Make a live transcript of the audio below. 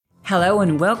Hello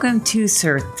and welcome to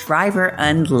Survivor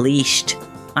Unleashed.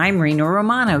 I'm Rena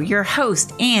Romano, your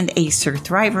host and a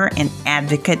survivor and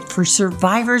advocate for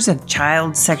survivors of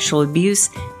child sexual abuse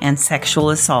and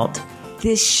sexual assault.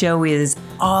 This show is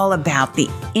all about the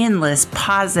endless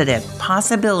positive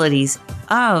possibilities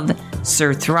of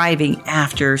thriving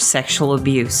after sexual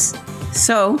abuse.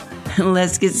 So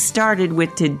let's get started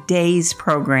with today's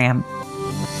program.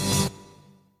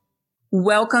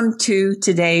 Welcome to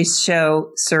today's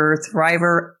show,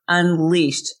 Survivor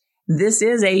Unleashed. This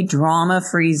is a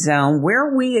drama-free zone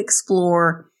where we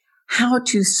explore how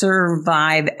to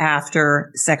survive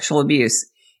after sexual abuse.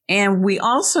 And we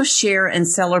also share and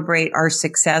celebrate our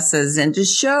successes and to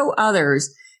show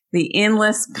others the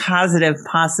endless positive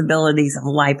possibilities of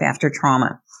life after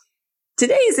trauma.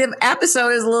 Today's episode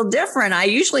is a little different. I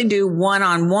usually do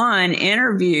one-on-one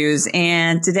interviews,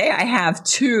 and today I have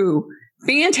two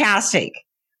fantastic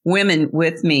women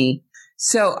with me.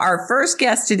 So our first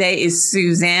guest today is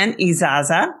Suzanne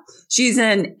Isaza. She's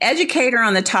an educator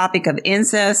on the topic of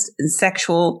incest and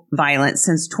sexual violence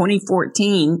since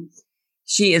 2014.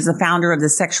 She is the founder of the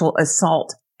Sexual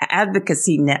Assault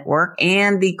Advocacy Network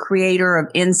and the creator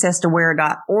of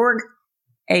incestaware.org,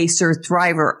 a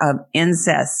survivor of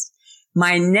incest.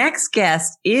 My next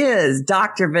guest is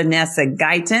Dr. Vanessa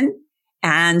Guyton,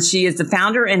 and she is the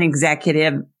founder and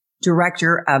executive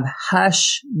director of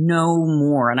Hush No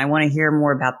More. And I want to hear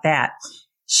more about that.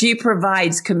 She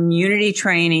provides community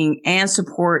training and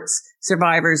supports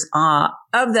survivors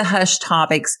of the Hush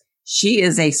topics. She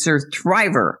is a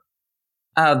survivor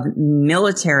of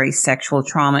military sexual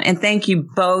trauma. And thank you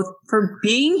both for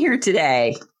being here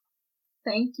today.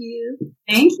 Thank you.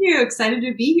 Thank you. Excited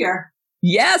to be here.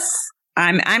 Yes.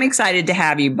 I'm excited to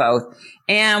have you both.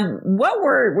 And what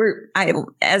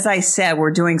as I said,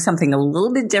 we're doing something a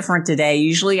little bit different today.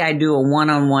 Usually I do a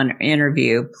one-on-one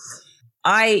interview.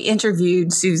 I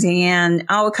interviewed Suzanne,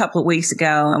 a couple of weeks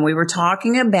ago, and we were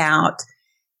talking about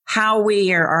how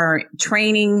we are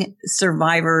training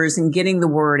survivors and getting the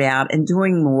word out and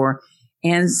doing more.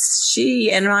 And she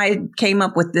and I came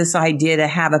up with this idea to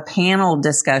have a panel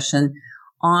discussion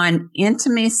on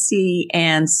intimacy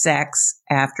and sex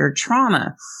after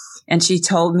trauma. And she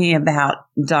told me about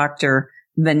Dr.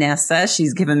 Vanessa.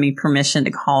 She's given me permission to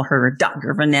call her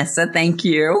Dr. Vanessa. Thank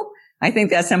you. I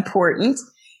think that's important.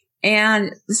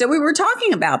 And so we were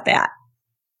talking about that.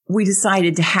 We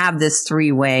decided to have this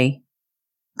three-way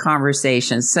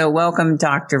conversation. So welcome,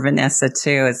 Dr. Vanessa,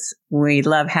 too. We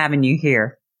love having you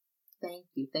here. Thank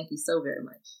you. Thank you so very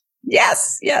much.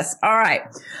 Yes. All right.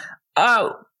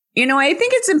 I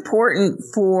think it's important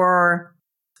for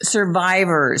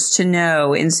survivors to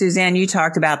know, and Suzanne, you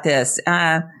talked about this,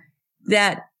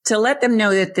 that to let them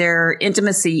know that their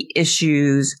intimacy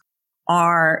issues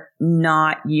are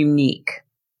not unique.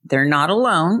 They're not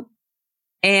alone,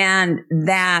 and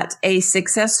that a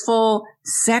successful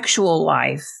sexual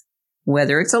life,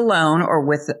 whether it's alone or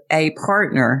with a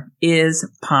partner, is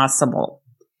possible.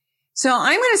 So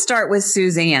I'm going to start with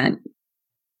Suzanne.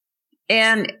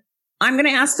 And I'm going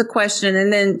to ask the question,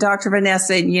 and then Dr.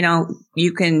 Vanessa,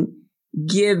 you can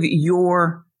give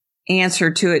your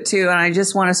answer to it too. And I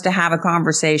just want us to have a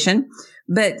conversation.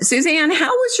 But Suzanne,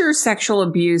 how was your sexual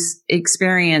abuse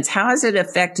experience? How has it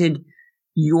affected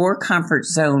your comfort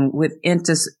zone with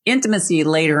intimacy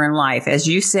later in life? As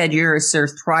you said, you're a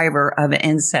survivor of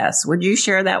incest. Would you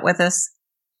share that with us?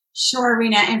 Sure,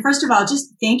 Rena. And first of all,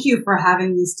 just thank you for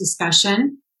having this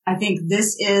discussion. I think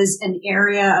this is an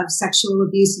area of sexual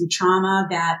abuse and trauma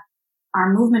that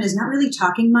our movement is not really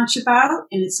talking much about.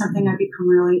 And it's something I've become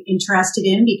really interested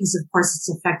in because, of course, it's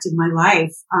affected my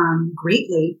life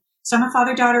greatly. So I'm a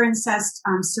father-daughter incest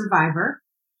survivor.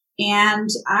 And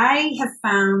I have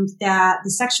found that the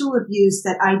sexual abuse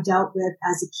that I dealt with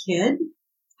as a kid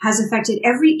has affected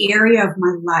every area of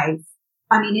my life.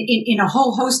 I mean, in a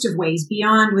whole host of ways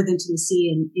beyond with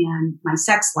intimacy and my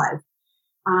sex life.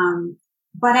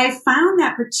 But I found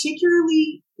that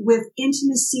particularly with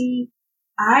intimacy,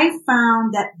 I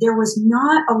found that there was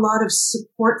not a lot of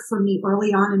support for me early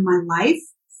on in my life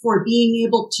for being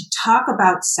able to talk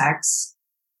about sex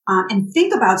and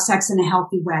think about sex in a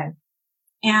healthy way.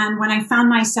 And when I found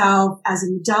myself as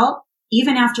an adult,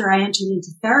 even after I entered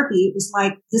into therapy, it was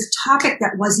like this topic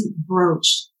that wasn't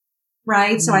broached,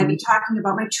 right? Mm-hmm. So I'd be talking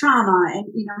about my trauma and,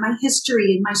 my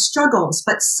history and my struggles,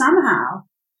 but somehow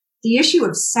the issue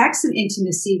of sex and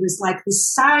intimacy was like the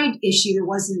side issue that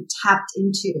wasn't tapped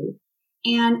into.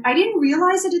 And I didn't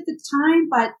realize it at the time,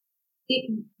 but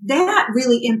that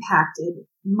really impacted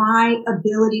my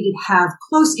ability to have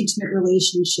close, intimate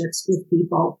relationships with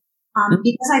people.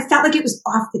 because I felt like it was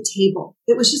off the table.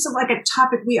 It was just like a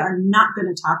topic we are not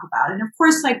going to talk about. And of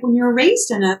course, like when you're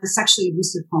raised in a sexually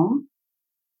abusive home,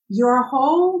 your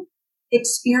whole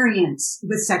experience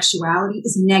with sexuality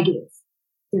is negative.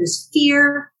 There's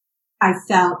fear. I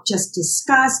felt just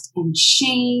disgust and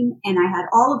shame. And I had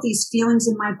all of these feelings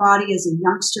in my body as a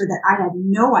youngster that I had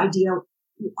no idea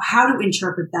how to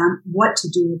interpret them, what to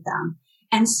do with them.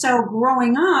 And so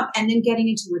growing up and then getting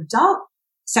into adult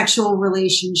sexual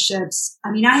relationships,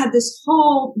 I mean, I had this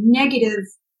whole negative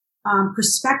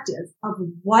perspective of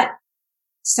what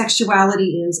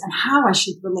sexuality is and how I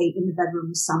should relate in the bedroom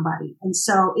with somebody. And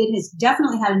so it has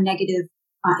definitely had a negative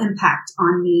impact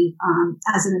on me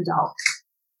as an adult.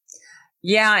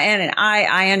 Yeah, and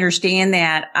I understand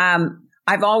that.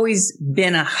 I've always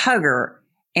been a hugger,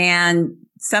 and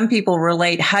some people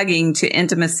relate hugging to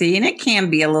intimacy, and it can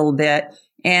be a little bit.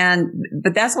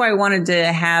 But that's why I wanted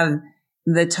to have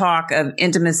the talk of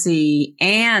intimacy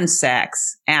and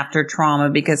sex after trauma,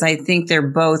 because I think they're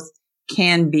both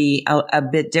can be a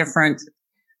bit different,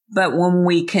 but when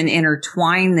we can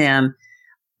intertwine them.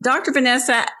 Dr.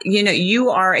 Vanessa, you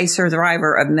are a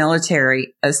survivor of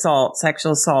military assault,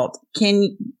 sexual assault.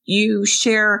 Can you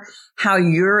share how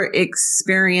your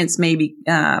experience maybe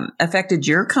affected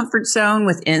your comfort zone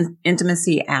with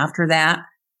intimacy after that?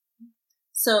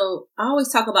 So I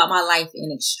always talk about my life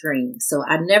in extremes. So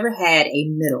I never had a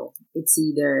middle. It's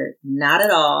either not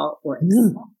at all or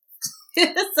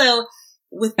So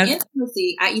with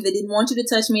intimacy, I either didn't want you to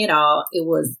touch me at all. It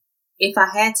was, if I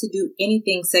had to do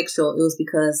anything sexual, it was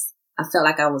because I felt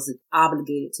like I was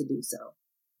obligated to do so.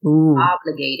 Ooh.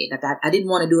 Obligated. Like I didn't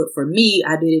want to do it for me.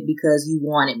 I did it because you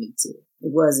wanted me to.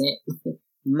 It wasn't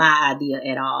my idea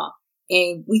at all.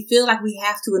 And we feel like we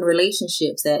have to in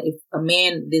relationships, that if a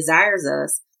man desires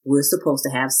us, we're supposed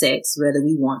to have sex, whether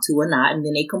we want to or not. And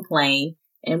then they complain,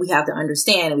 and we have to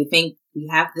understand, and we think we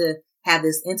have to have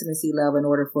this intimacy level in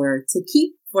order for us to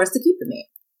keep the man,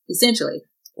 essentially.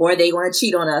 Or they want to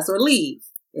cheat on us or leave.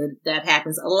 And that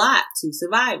happens a lot to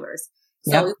survivors.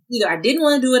 So Yep. Either I didn't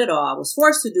want to do it at all, I was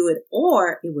forced to do it,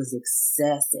 or it was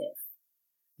excessive.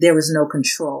 There was no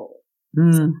control.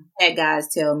 So I had guys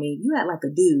tell me, you act like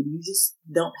a dude. You just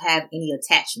don't have any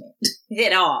attachment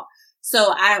at all.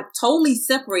 So I totally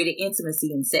separated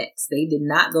intimacy and sex. They did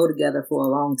not go together for a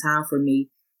long time for me,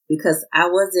 because I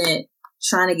wasn't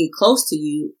trying to get close to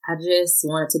you. I just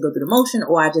wanted to go through the motion,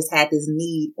 or I just had this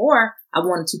need, or I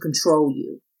wanted to control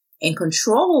you. And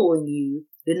controlling you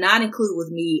did not include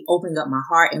with me opening up my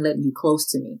heart and letting you close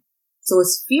to me. So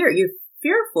it's fear. You're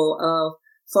fearful of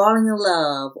falling in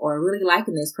love or really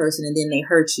liking this person, and then they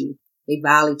hurt you. They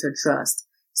violate your trust.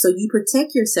 So you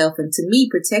protect yourself. And to me,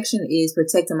 protection is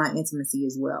protecting my intimacy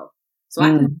as well. So I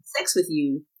can have sex with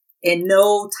you and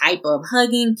no type of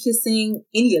hugging, kissing,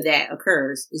 any of that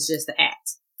occurs. It's just the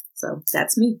act. So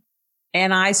that's me.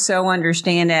 And I so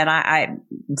understand that. I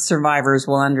survivors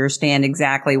will understand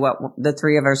exactly what the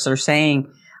three of us are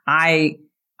saying. I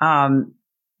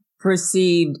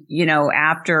perceived,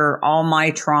 after all my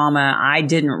trauma, I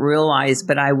didn't realize,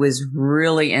 but I was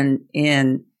really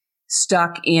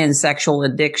stuck in sexual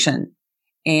addiction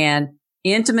and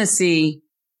intimacy.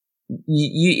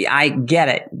 I get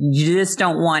it. You just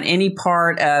don't want any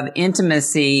part of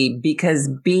intimacy, because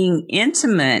being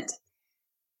intimate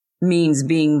means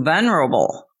being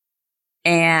vulnerable.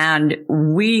 And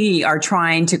we are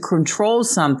trying to control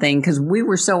something because we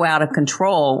were so out of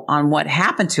control on what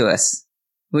happened to us.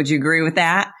 Would you agree with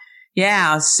that?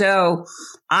 Yeah. So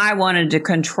I wanted to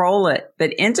control it,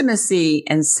 but intimacy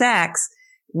and sex,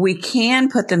 we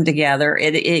can put them together.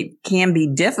 It can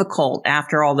be difficult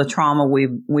after all the trauma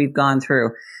we've gone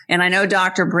through. And I know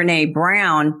Dr. Brené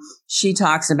Brown, she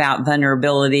talks about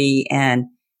vulnerability, and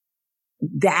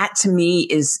that to me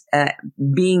is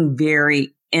being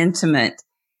very intimate.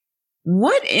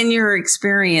 What in your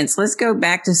experience, let's go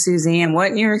back to Suzanne,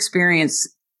 what in your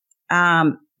experience,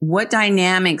 what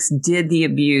dynamics did the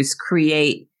abuse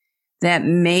create that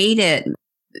made it,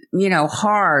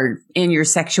 hard in your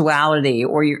sexuality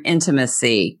or your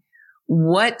intimacy?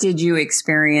 What did you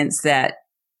experience that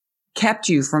kept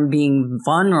you from being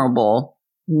vulnerable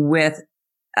with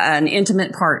an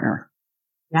intimate partner?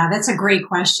 Yeah, that's a great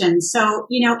question. So,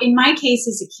 in my case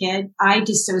as a kid, I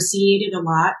dissociated a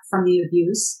lot from the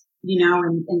abuse,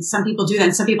 and some people do that.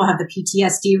 And some people have the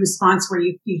PTSD response where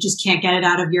you just can't get it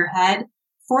out of your head.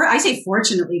 I say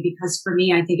fortunately, because for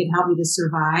me, I think it helped me to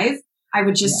survive. I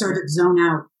would just sort of zone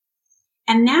out.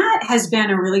 And that has been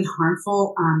a really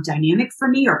harmful dynamic for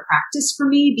me, or practice for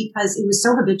me, because it was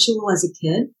so habitual as a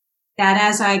kid that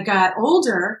as I got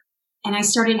older and I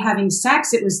started having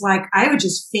sex, it was like I would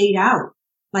just fade out.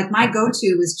 Like my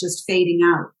go-to was just fading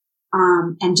out.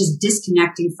 and just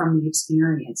disconnecting from the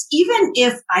experience. Even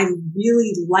if I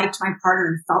really liked my partner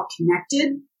and felt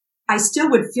connected, I still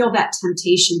would feel that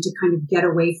temptation to kind of get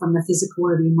away from the physical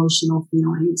or the emotional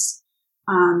feelings.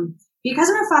 Because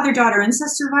I'm a father-daughter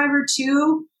incest survivor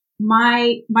too,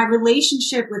 my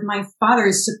relationship with my father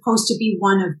is supposed to be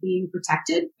one of being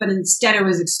protected, but instead it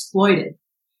was exploited.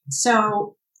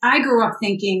 So I grew up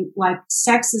thinking like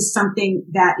sex is something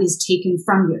that is taken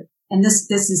from you. And this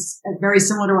is very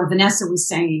similar to what Vanessa was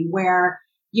saying, where,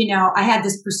 I had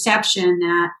this perception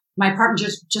that my partner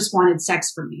just wanted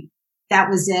sex from me. That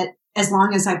was it. As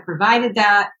long as I provided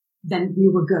that, then we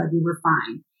were good. We were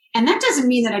fine. And that doesn't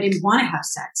mean that I didn't want to have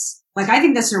sex. Like, I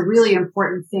think that's a really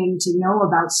important thing to know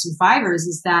about survivors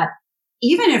is that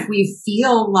even if we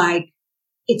feel like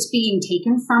it's being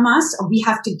taken from us or we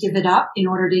have to give it up in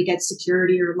order to get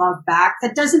security or love back,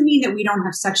 that doesn't mean that we don't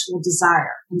have sexual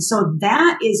desire. And so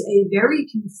that is a very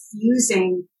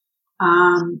confusing,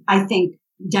 I think,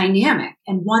 dynamic,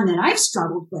 and one that I've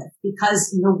struggled with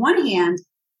because on the one hand,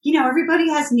 everybody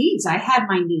has needs. I had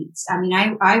my needs. I mean,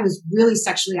 I was really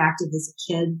sexually active as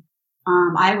a kid.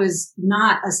 I was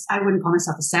I wouldn't call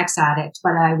myself a sex addict,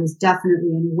 but I was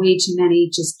definitely in way too many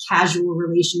just casual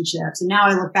relationships. And now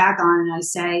I look back on it and I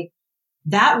say,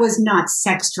 that was not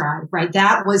sex drive, right?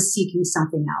 That was seeking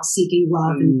something else, seeking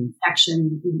love and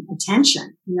affection and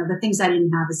attention, the things I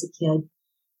didn't have as a kid.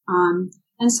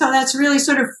 And so that's really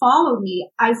sort of followed me.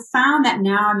 I found that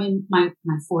now I'm in my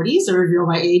 40s, I reveal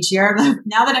my age here.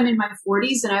 Now that I'm in my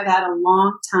 40s and I've had a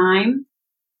long time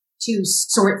to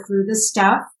sort through this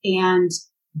stuff and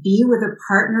be with a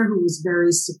partner who is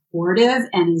very supportive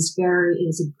and is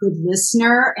a good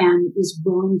listener and is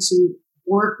willing to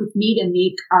work with me to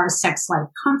make our sex life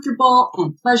comfortable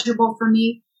and pleasurable for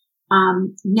me.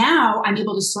 Now I'm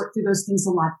able to sort through those things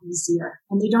a lot easier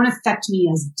and they don't affect me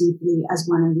as deeply as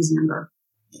when I was younger.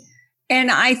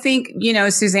 And I think,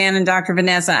 Suzanne and Dr.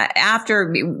 Vanessa,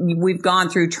 after we've gone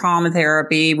through trauma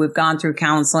therapy, we've gone through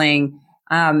counseling,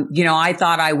 I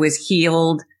thought I was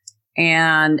healed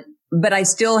but I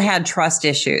still had trust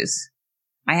issues.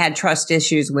 I had trust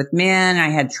issues with men. I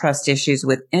had trust issues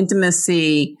with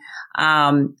intimacy.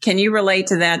 Can you relate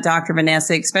to that, Dr.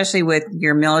 Vanessa, especially with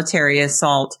your military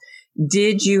assault?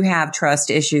 Did you have trust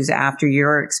issues after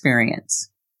your experience?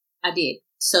 I did.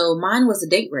 So mine was a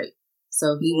date rape.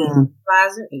 So he was an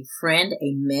advisor, a friend,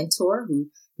 a mentor who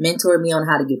mentored me on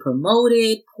how to get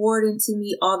promoted, poured into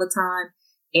me all the time,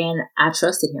 and I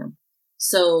trusted him.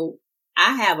 So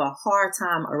I have a hard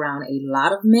time around a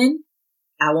lot of men.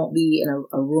 I won't be in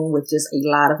a room with just a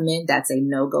lot of men. That's a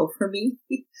no-go for me.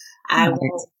 I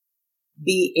won't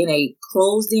be in a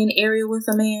closed-in area with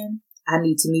a man. I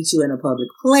need to meet you in a public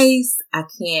place. I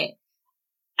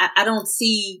don't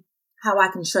see how I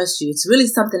can trust you. It's really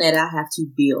something that I have to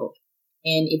build.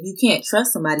 And if you can't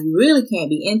trust somebody, you really can't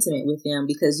be intimate with them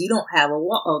because you don't have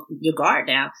your guard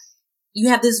down. You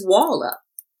have this wall up.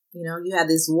 You have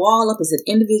this wall up. It's an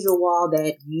individual wall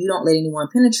that you don't let anyone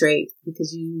penetrate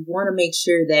because you want to make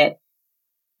sure that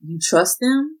you trust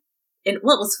them. And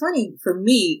what was funny for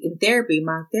me in therapy,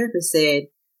 my therapist said,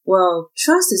 well,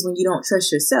 trust is when you don't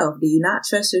trust yourself. Do you not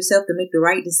trust yourself to make the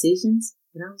right decisions?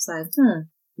 And I was like,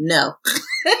 no.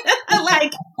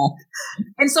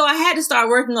 And so I had to start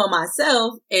working on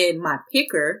myself and my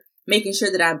picker, making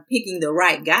sure that I'm picking the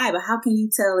right guy. But how can you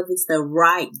tell if it's the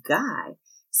right guy?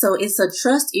 So it's a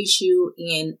trust issue,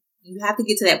 and you have to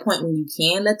get to that point when you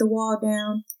can let the wall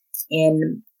down.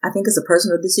 And I think it's a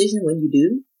personal decision when you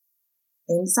do.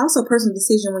 And it's also a personal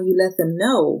decision when you let them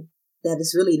know that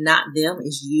it's really not them,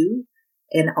 it's you,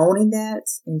 and owning that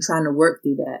and trying to work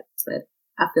through that. But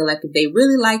I feel like if they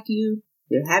really like you,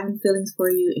 they're having feelings for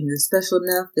you, and you're special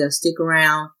enough, they'll stick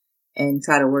around and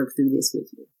try to work through this with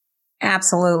you.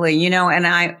 Absolutely. And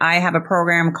I have a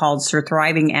program called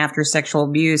Thriving After Sexual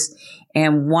Abuse.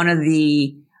 And one of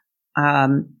the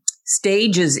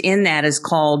stages in that is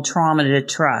called trauma to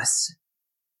trust,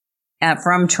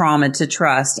 from trauma to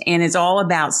trust. And it's all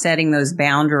about setting those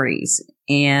boundaries.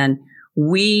 And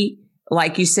we,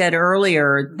 like you said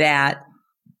earlier, that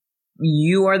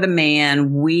you are the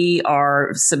man. We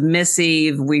are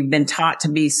submissive. We've been taught to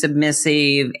be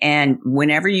submissive. And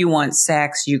whenever you want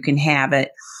sex, you can have it.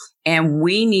 And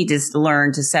we need to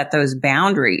learn to set those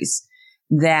boundaries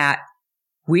that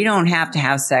we don't have to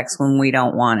have sex when we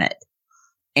don't want it.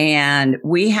 And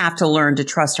we have to learn to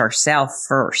trust ourselves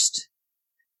first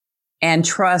and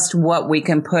trust what we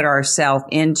can put ourselves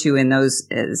into in those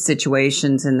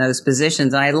situations, in those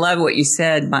positions. And I love what you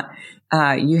said.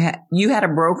 You had a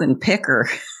broken picker.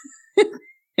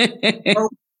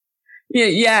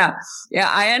 Yeah.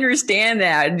 I understand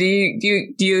that. Do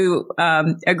you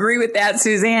agree with that,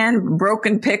 Suzanne?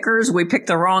 Broken pickers. We picked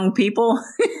the wrong people.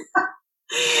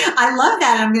 I love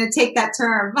that. I'm going to take that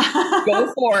term.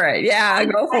 Go for it. Yeah,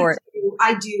 go for it.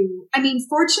 I do. I mean,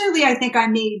 fortunately, I think I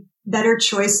made better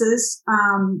choices.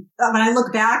 When I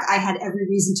look back, I had every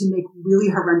reason to make really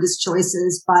horrendous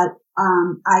choices, but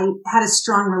I had a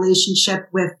strong relationship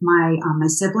with my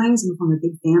siblings. I'm from a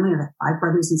big family. I have 5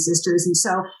 brothers and sisters. And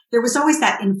so there was always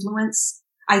that influence,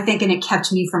 I think, and it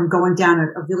kept me from going down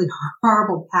a really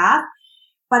horrible path.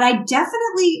 But I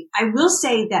will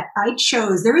say that I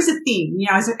chose, there was a theme,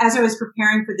 as I was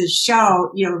preparing for this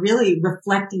show, really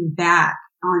reflecting back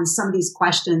on some of these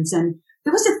questions. And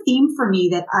there was a theme for me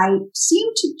that I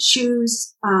seemed to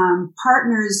choose,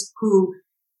 partners who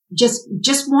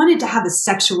just wanted to have a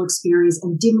sexual experience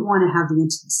and didn't want to have the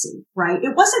intimacy, right?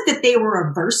 It wasn't that they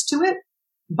were averse to it,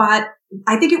 but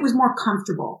I think it was more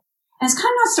comfortable. And it's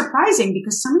kind of not surprising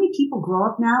because so many people grow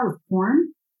up now with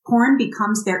porn. Porn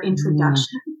becomes their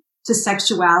introduction to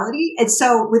sexuality. And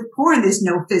so with porn, there's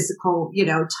no physical,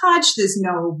 touch. There's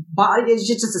no body. It's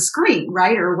just a screen,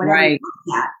 right? Or whatever you're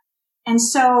looking at. And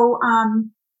so,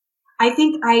 I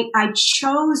think I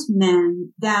chose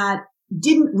men that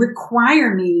didn't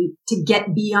require me to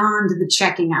get beyond the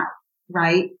checking out,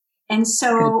 right? And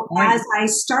so as I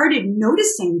started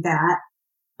noticing that,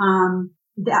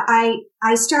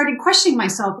 I started questioning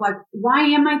myself, like, why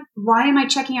am I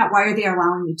checking out? Why are they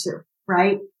allowing me to?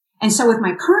 Right. And so with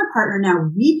my current partner now,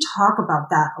 we talk about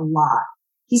that a lot.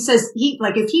 He says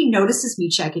if he notices me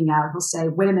checking out, he'll say,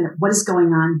 wait a minute, what is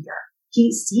going on here?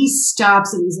 He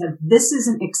stops and he's like, this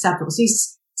isn't acceptable. So he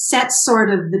sets sort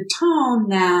of the tone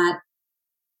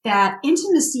that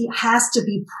intimacy has to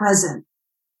be present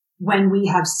when we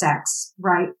have sex,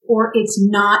 right? Or it's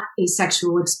not a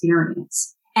sexual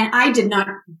experience. And I did not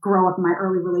grow up in my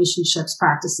early relationships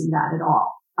practicing that at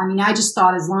all. I mean, I just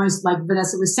thought as long as, like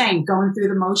Vanessa was saying, going through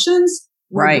the motions,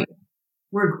 we're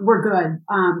good.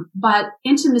 But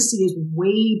intimacy is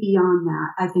way beyond that.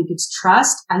 I think it's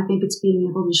trust. I think it's being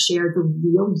able to share the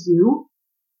real you.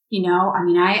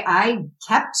 I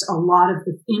kept a lot of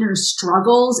the inner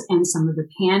struggles and some of the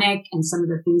panic and some of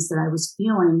the things that I was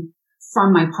feeling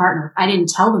from my partner. I didn't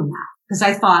tell them that because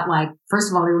I thought, like, first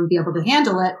of all, they wouldn't be able to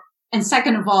handle it. And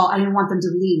second of all, I didn't want them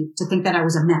to leave, to think that I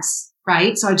was a mess,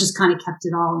 right? So I just kind of kept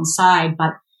it all inside.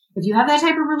 But if you have that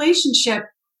type of relationship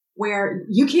where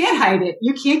you can't hide it,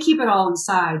 you can't keep it all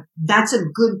inside, that's a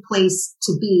good place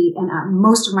to be. And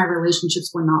most of my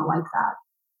relationships were not like that.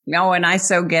 No, and I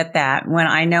so get that. When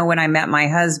I met my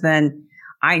husband,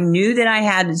 I knew that I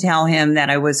had to tell him that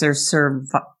I was a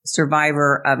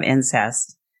survivor of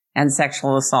incest and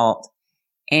sexual assault,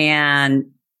 and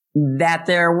that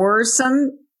there were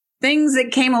some things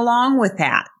that came along with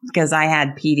that because I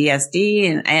had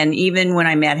PTSD and even when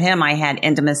I met him, I had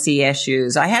intimacy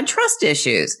issues. I had trust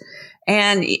issues.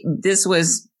 And this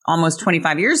was almost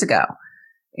 25 years ago.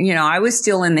 I was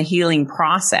still in the healing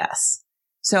process.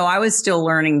 So I was still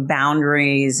learning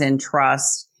boundaries and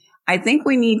trust. I think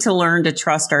we need to learn to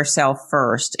trust ourselves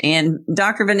first. And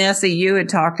Dr. Vanessa, you had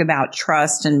talked about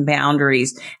trust and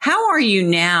boundaries. How are you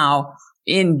now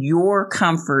in your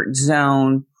comfort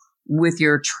zone with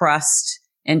your trust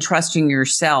and trusting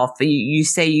yourself? You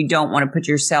say you don't want to put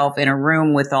yourself in a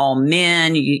room with all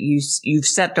men. You've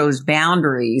set those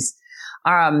boundaries.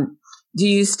 Do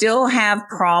you still have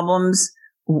problems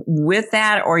with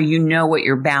that, or what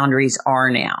your boundaries are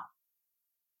now?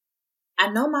 I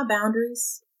know my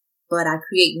boundaries, but I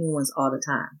create new ones all the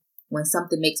time. When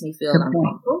something makes me feel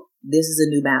uncomfortable, this is a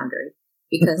new boundary.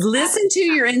 Because listen to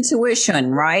your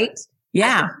intuition, right?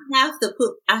 Yeah.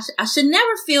 I should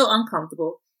never feel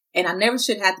uncomfortable, and I never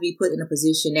should have to be put in a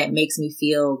position that makes me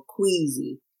feel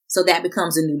queasy. So that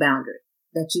becomes a new boundary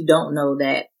that you don't know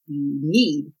that you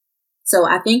need. So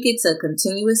I think it's a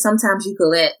continuous, sometimes you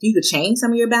could change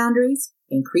some of your boundaries,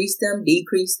 increase them,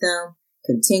 decrease them,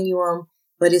 continue them,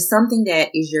 but it's something that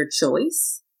is your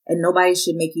choice and nobody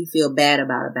should make you feel bad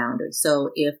about a boundary.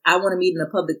 So if I want to meet in a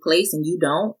public place and you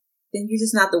don't, then you're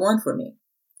just not the one for me.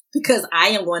 Because I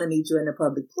am going to meet you in a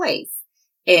public place.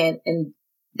 And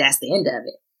that's the end of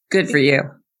it. Good for you.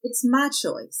 It's my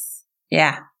choice.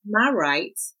 Yeah. My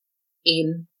right.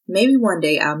 And maybe one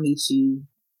day I'll meet you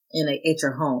at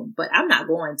your home, but I'm not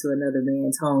going to another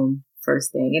man's home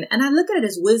first thing. And I look at it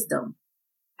as wisdom.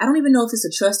 I don't even know if it's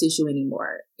a trust issue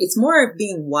anymore. It's more of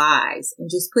being wise and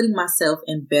just putting myself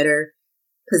in better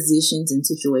positions and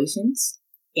situations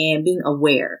and being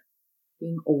aware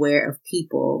of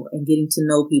people and getting to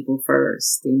know people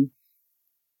first. And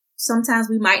sometimes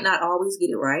we might not always get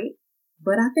it right,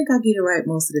 but I think I get it right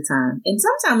most of the time. And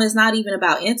sometimes it's not even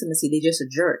about intimacy. They're just a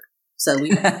jerk. So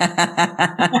we're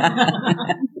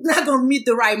not going to meet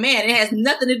the right man. It has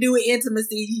nothing to do with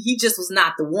intimacy. He just was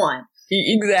not the one.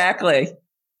 Exactly.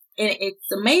 And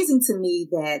it's amazing to me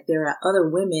that there are other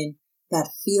women that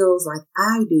feels like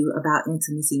I do about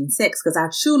intimacy and sex, because I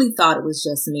truly thought it was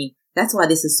just me. That's why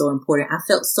this is so important. I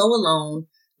felt so alone.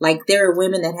 Like there are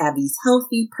women that have these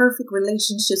healthy, perfect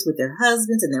relationships with their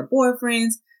husbands and their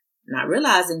boyfriends, not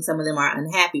realizing some of them are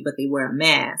unhappy, but they wear a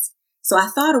mask. So I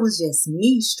thought it was just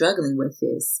me struggling with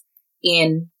this.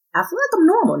 And I feel like I'm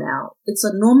normal now. It's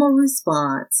a normal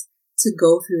response to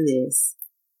go through this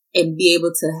and be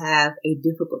able to have a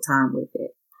difficult time with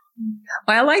it.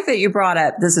 Well, I like that you brought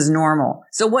up this is normal.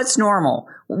 So what's normal?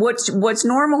 What's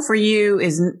normal for you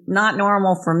is not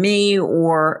normal for me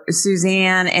or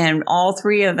Suzanne, and all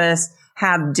three of us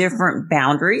have different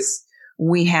boundaries.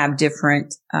 We have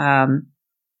different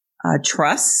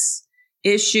trust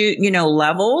issue,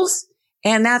 levels,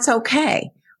 and that's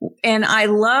okay. And I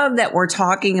love that we're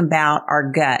talking about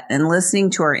our gut and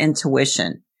listening to our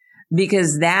intuition,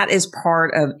 because that is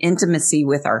part of intimacy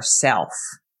with ourself.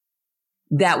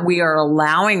 That we are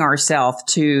allowing ourselves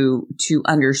to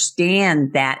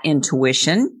understand that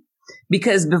intuition,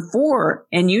 because before,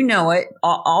 and you know it,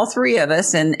 all three of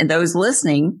us and those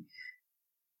listening,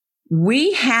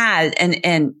 we had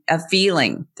a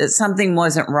feeling that something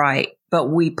wasn't right, but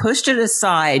we pushed it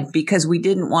aside because we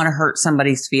didn't want to hurt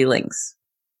somebody's feelings.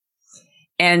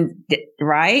 And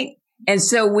right. And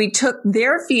so we took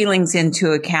their feelings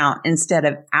into account instead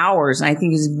of ours. And I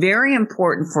think it's very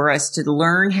important for us to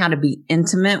learn how to be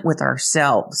intimate with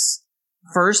ourselves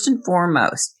first and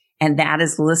foremost. And that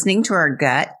is listening to our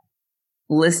gut,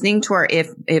 listening to our,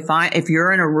 if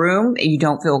you're in a room and you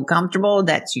don't feel comfortable,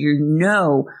 that's,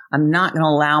 I'm not going to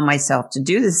allow myself to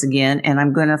do this again. And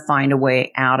I'm going to find a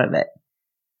way out of it.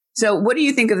 So what do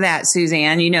you think of that,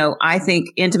 Suzanne? I think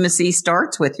intimacy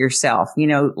starts with yourself,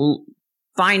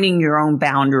 finding your own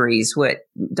boundaries, what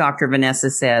Dr. Vanessa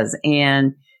says,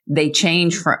 and they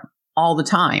change from all the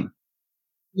time.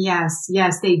 Yes,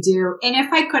 they do. And if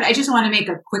I could, I just want to make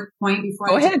a quick point before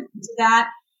Go I ahead. get into that.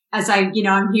 As I'm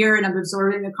here and I'm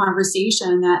absorbing the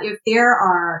conversation, that if there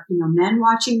are, men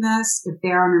watching this, if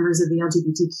there are members of the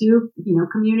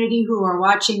LGBTQ, community who are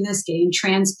watching this, gay and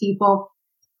trans people,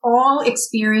 all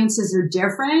experiences are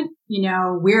different.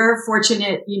 We're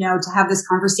fortunate, to have this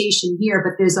conversation here,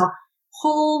 but there's a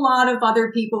whole lot of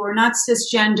other people who are not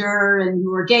cisgender and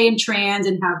who are gay and trans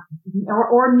and have,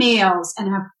 or males and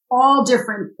have all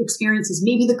different experiences,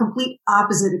 maybe the complete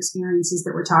opposite experiences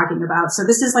that we're talking about. So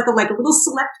this is like a little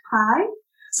select pie.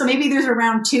 So maybe there's a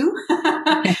round two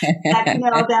that,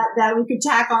 that we could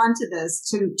tack onto this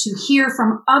to hear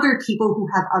from other people who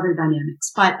have other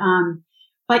dynamics.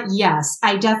 But yes,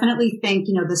 I definitely think,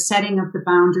 the setting of the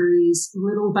boundaries,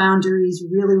 little boundaries,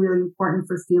 really, really important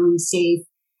for feeling safe.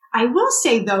 I will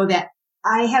say, though, that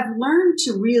I have learned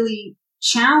to really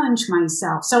challenge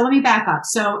myself. So let me back up.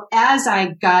 So as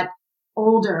I got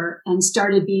older and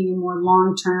started being in more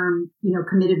long-term,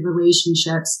 committed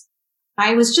relationships,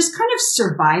 I was just kind of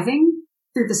surviving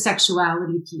through the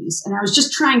sexuality piece. And I was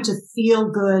just trying to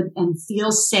feel good and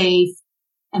feel safe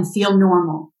and feel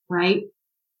normal, right?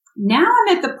 Now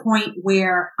I'm at the point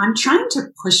where I'm trying to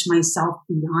push myself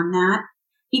beyond that,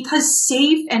 because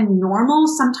safe and normal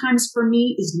sometimes for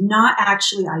me is not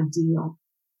actually ideal.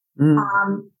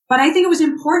 But I think it was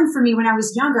important for me when I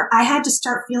was younger. I had to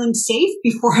start feeling safe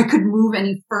before I could move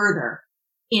any further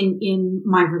in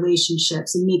my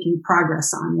relationships and making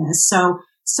progress on this. So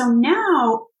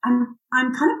now I'm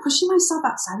kind of pushing myself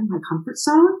outside of my comfort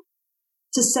zone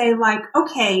to say, like,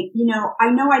 okay,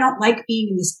 I know I don't like being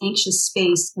in this anxious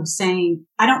space of saying,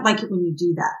 I don't like it when you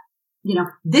do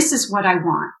that. This is what I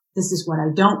want. This is what I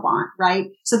don't want, right?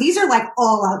 So these are like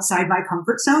all outside my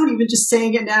comfort zone. Even just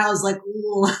saying it now is like,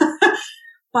 ooh.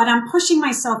 But I'm pushing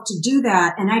myself to do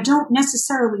that. And I don't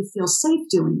necessarily feel safe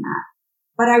doing that.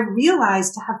 But I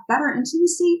realize to have better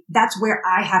intimacy, that's where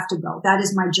I have to go. That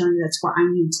is my journey. That's where I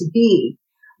need to be.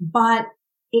 But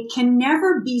it can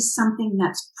never be something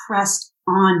that's pressed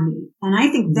on me. And I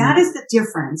think that is the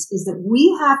difference, is that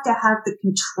we have to have the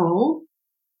control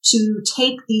to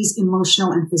take these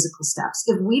emotional and physical steps.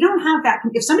 If we don't have that,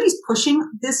 if somebody's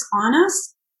pushing this on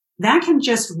us, that can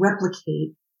just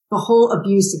replicate the whole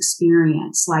abuse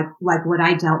experience, like what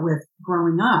I dealt with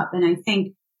growing up. And I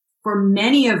think for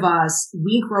many of us,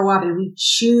 we grow up and we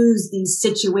choose these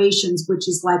situations, which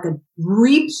is like a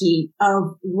repeat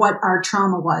of what our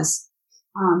trauma was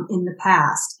in the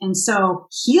past. And so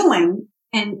healing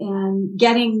and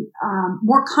getting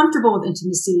more comfortable with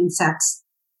intimacy and sex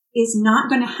is not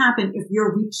going to happen if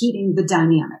you're repeating the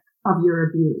dynamic of your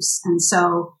abuse. And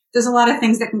so there's a lot of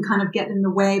things that can kind of get in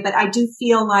the way, but I do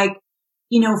feel like,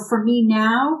 for me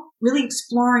now, really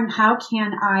exploring how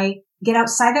can I get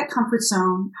outside that comfort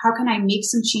zone? How can I make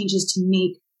some changes to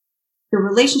make the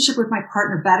relationship with my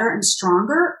partner better and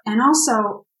stronger? And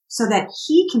also so that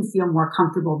he can feel more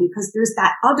comfortable, because there's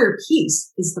that other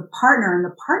piece is the partner, and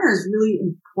the partner is really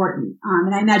important.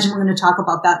 And I imagine we're going to talk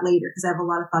about that later because I have a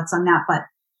lot of thoughts on that,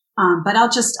 but I'll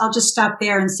just stop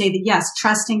there and say that yes,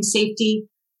 trusting, safety,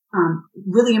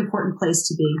 really important place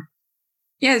to be.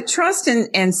 Yeah, trust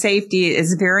and safety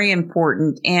is very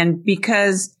important. And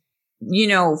because,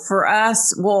 for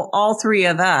us, all three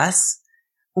of us,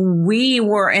 we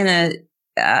were in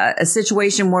a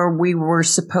situation where we were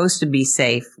supposed to be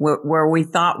safe, where we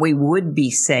thought we would be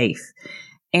safe.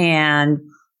 And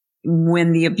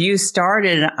when the abuse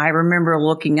started, I remember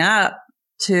looking up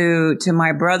to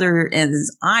my brother in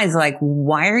his eyes, like,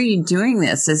 why are you doing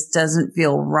this? This doesn't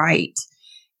feel right.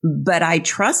 But I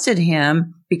trusted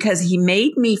him because he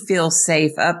made me feel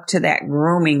safe up to that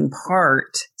grooming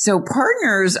part. So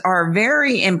partners are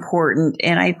very important.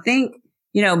 And I think,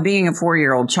 being a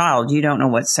 4-year-old child, you don't know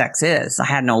what sex is. I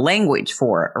had no language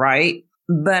for it, right?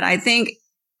 But I think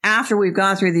after we've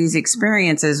gone through these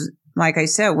experiences, like I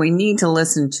said, we need to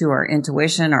listen to our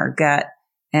intuition, our gut,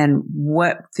 and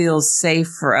what feels safe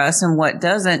for us and what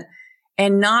doesn't,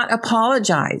 and not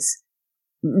apologize.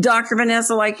 Dr.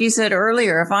 Vanessa, like you said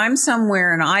earlier, if I'm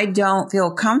somewhere and I don't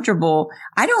feel comfortable,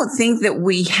 I don't think that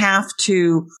we have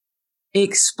to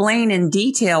explain in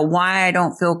detail why I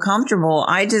don't feel comfortable.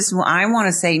 I want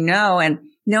to say no, and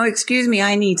no, excuse me,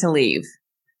 I need to leave.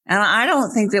 And I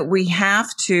don't think that we have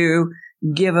to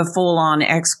give a full on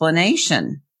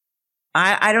explanation.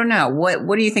 I don't know.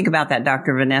 What do you think about that,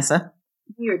 Dr. Vanessa?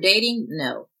 If you're dating,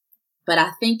 no. But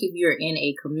I think if you're in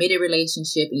a committed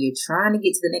relationship and you're trying to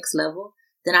get to the next level,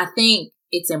 then I think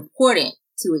it's important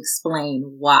to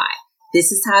explain why.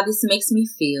 This is how this makes me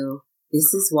feel.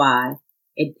 This is why.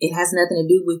 It has nothing to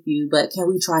do with you, but can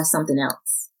we try something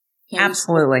else?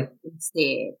 Absolutely.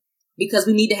 Instead, because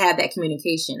we need to have that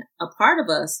communication. A part of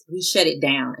us, we shut it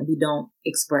down and we don't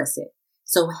express it.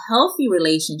 So healthy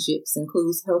relationships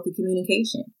includes healthy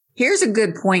communication. Here's a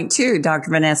good point too,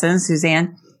 Dr. Vanessa and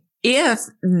Suzanne. If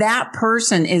that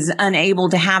person is unable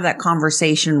to have that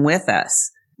conversation with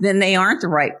us, then they aren't the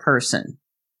right person.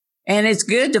 And it's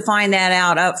good to find that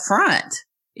out up front.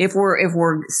 If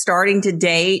we're starting to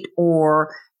date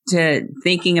or to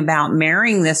thinking about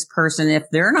marrying this person, if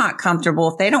they're not comfortable,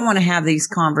 if they don't want to have these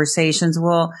conversations,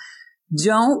 well,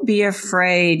 don't be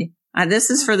afraid. This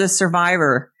is for the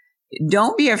survivor.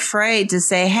 Don't be afraid to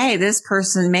say, hey, this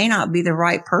person may not be the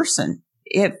right person.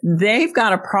 If they've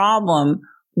got a problem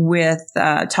with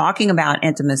talking about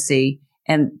intimacy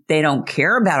and they don't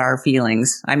care about our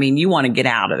feelings, I mean, you want to get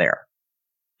out of there.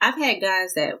 I've had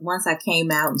guys that once I came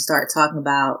out and started talking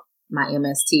about my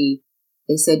MST,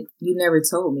 they said, you never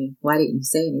told me. Why didn't you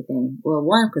say anything? Well,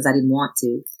 one, because I didn't want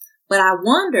to. But I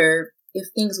wonder if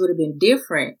things would have been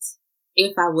different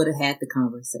if I would have had the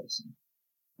conversation.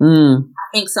 I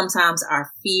think sometimes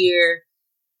our fear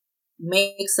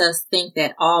makes us think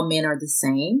that all men are the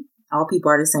same. All people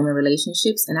are the same in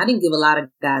relationships. And I didn't give a lot of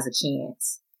guys a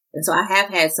chance. And so I have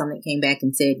had some that came back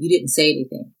and said, you didn't say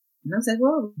anything. And I was like,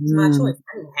 well, it's my choice.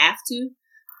 I didn't have to.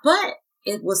 But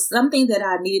it was something that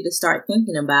I needed to start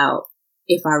thinking about.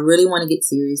 If I really want to get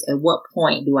serious, at what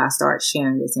point do I start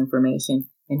sharing this information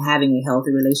and having a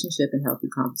healthy relationship and healthy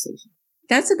conversation?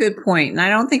 That's a good point. And I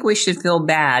don't think we should feel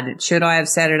bad. Should I have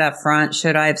said it up front?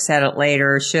 Should I have said it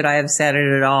later? Should I have said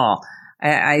it at all?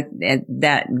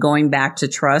 That going back to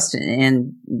trust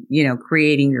and,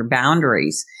 creating your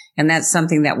boundaries. And that's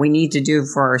something that we need to do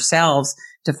for ourselves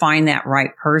to find that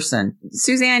right person.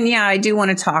 Suzanne, yeah, I do want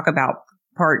to talk about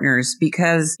partners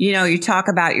because, you talk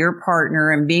about your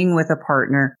partner and being with a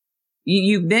partner.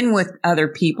 You've been with other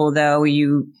people, though.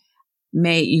 You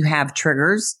have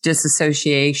triggers,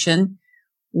 disassociation.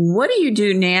 What do you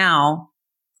do now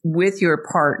with your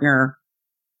partner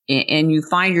and you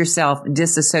find yourself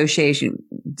disassociating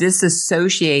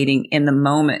in the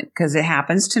moment? Because it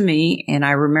happens to me, and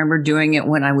I remember doing it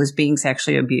when I was being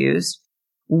sexually abused.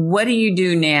 What do you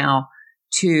do now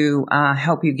to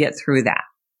help you get through that?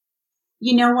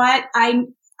 You know what? I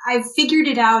figured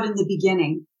it out in the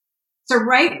beginning. So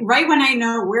right when I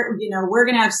know we're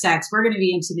going to have sex, we're going to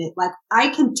be intimate, like I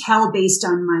can tell based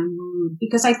on my mood,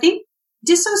 because I think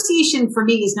dissociation for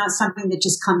me is not something that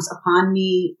just comes upon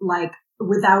me like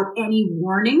without any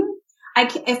warning.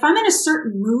 If I'm in a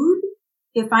certain mood,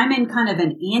 if I'm in kind of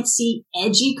an antsy,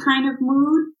 edgy kind of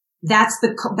mood, that's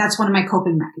one of my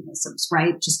coping mechanisms,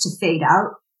 right? Just to fade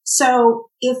out. So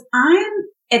if I'm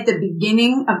at the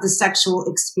beginning of the sexual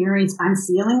experience, I'm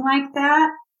feeling like that,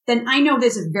 then I know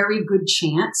there's a very good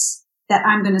chance that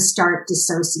I'm going to start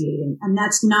dissociating. And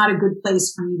that's not a good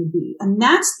place for me to be. And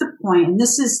that's the point. And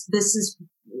this is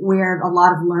where a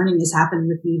lot of learning has happened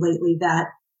with me lately, that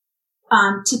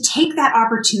to take that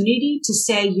opportunity to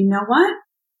say, you know what?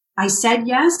 I said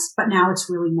yes, but now it's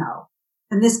really no.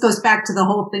 And this goes back to the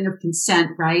whole thing of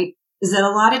consent, right? Is that a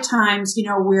lot of times,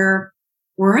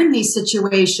 we're in these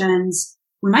situations,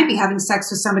 we might be having sex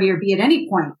with somebody or be at any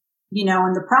point, in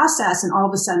the process, and all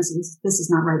of a sudden, this is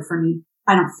not right for me.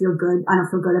 I don't feel good. I don't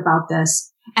feel good about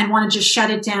this, and want to just shut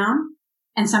it down.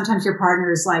 And sometimes your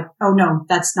partner is like, oh no,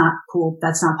 that's not cool.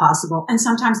 That's not possible. And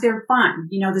sometimes they're fine.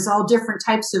 There's all different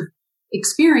types of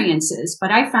experiences.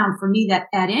 But I found for me that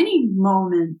at any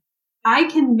moment, I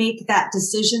can make that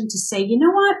decision to say, you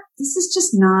know what? This is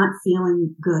just not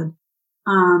feeling good.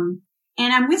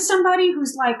 And I'm with somebody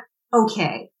who's like,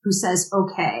 okay, who says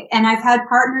okay. And I've had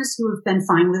partners who have been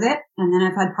fine with it. And then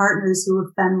I've had partners who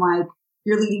have been like,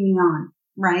 you're leading me on.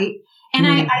 Right. And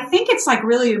I think it's like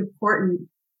really important,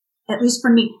 at least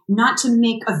for me, not to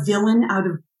make a villain out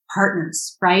of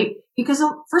partners. Right. Because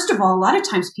first of all, a lot of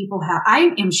times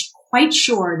I am quite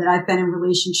sure that I've been in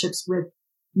relationships with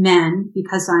men,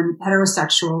 because I'm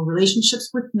heterosexual,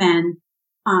 relationships with men,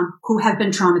 who have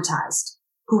been traumatized,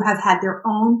 who have had their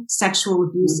own sexual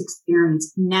abuse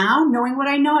experience. Now, knowing what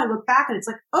I know, I look back and it's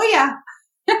like, oh yeah,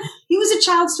 he was a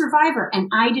child survivor and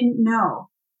I didn't know.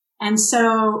 And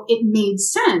so it made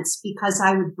sense, because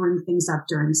I would bring things up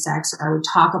during sex, or I would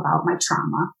talk about my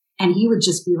trauma, and he would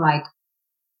just be like,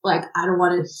 I don't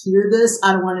want to hear this.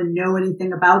 I don't want to know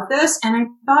anything about this. And I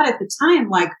thought at the time,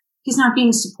 like, he's not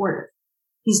being supportive.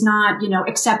 He's not,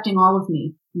 accepting all of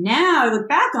me. Now I look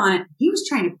back on it, he was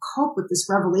trying to cope with this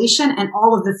revelation and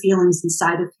all of the feelings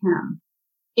inside of him.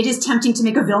 It is tempting to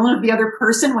make a villain of the other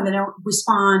person when they don't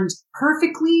respond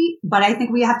perfectly. But I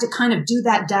think we have to kind of do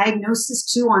that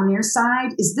diagnosis too on their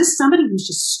side. Is this somebody who's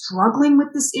just struggling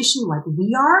with this issue like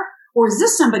we are? Or is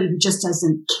this somebody who just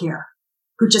doesn't care?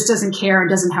 Who just doesn't care and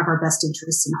doesn't have our best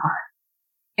interests in heart?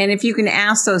 And if you can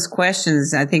ask those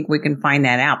questions, I think we can find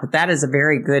that out. But that is a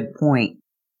very good point,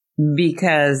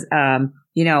 because,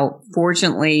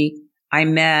 fortunately, I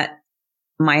met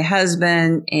my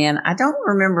husband, and I don't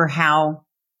remember how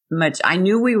much I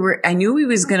knew he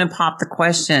was going to pop the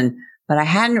question, but I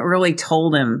hadn't really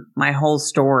told him my whole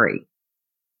story.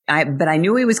 But I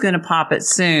knew he was going to pop it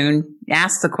soon,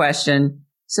 ask the question.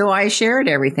 So I shared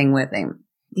everything with him.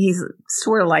 He's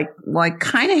sort of like, well, I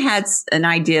kind of had an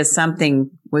idea something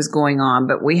was going on,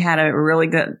 but we had a really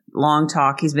good long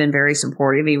talk. He's been very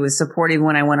supportive. He was supportive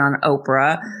when I went on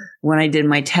Oprah, when I did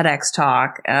my TEDx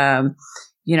talk,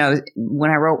 when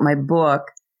I wrote my book.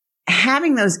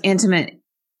 Having those intimate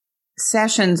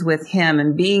sessions with him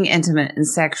and being intimate and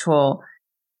sexual,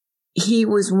 he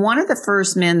was one of the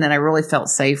first men that I really felt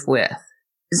safe with.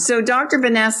 So, Dr.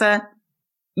 Vanessa,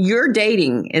 you're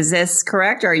dating. Is this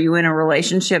correct? Are you in a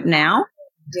relationship now?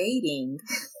 Dating.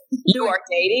 You are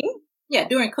dating? Yeah,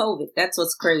 during COVID. That's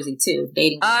what's crazy too.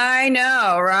 Dating. I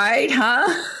know, right?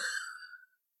 Huh?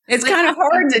 It's kind of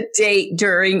hard to date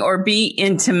during or be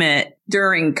intimate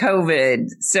during COVID.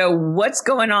 So what's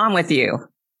going on with you?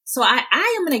 So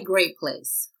I am in a great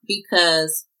place,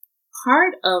 because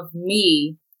part of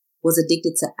me was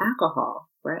addicted to alcohol,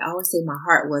 right? I always say my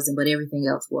heart wasn't, but everything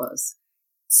else was.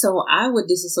 So I would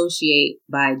disassociate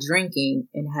by drinking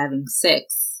and having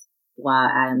sex while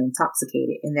I am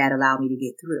intoxicated, and that allowed me to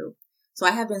get through. So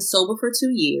I have been sober for 2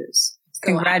 years. So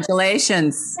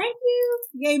Congratulations. Thank you.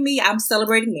 Yay, I'm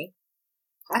celebrating me.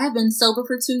 I have been sober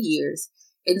for 2 years.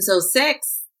 And so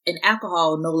sex and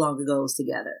alcohol no longer goes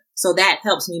together. So that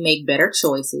helps me make better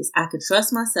choices. I can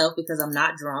trust myself because I'm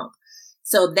not drunk.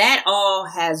 So that all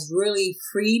has really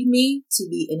freed me to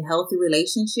be in healthy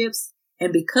relationships.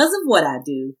 And because of what I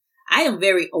do, I am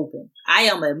very open. I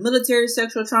am a military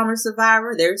sexual trauma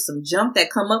survivor. There's some junk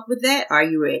that come up with that. Are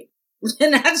you ready?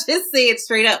 And I just say it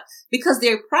straight up, because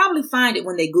they probably find it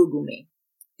when they Google me.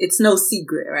 It's no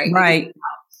secret, right? Right.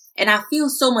 And I feel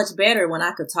so much better when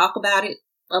I could talk about it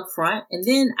up front. And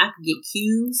then I could get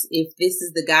cues if this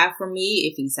is the guy for me,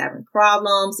 if he's having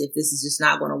problems, if this is just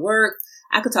not going to work.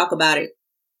 I could talk about it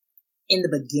in the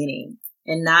beginning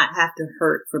and not have to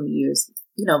hurt from years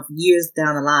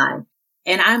down the line.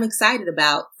 And I'm excited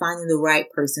about finding the right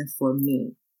person for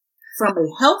me from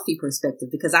a healthy perspective,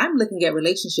 because I'm looking at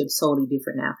relationships totally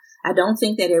different now. I don't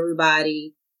think that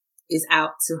everybody is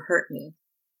out to hurt me.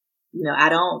 I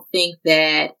don't think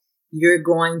that you're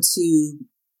going to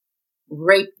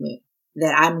rape me,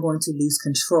 that I'm going to lose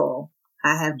control.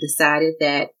 I have decided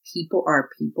that people are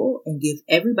people and give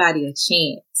everybody a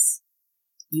chance.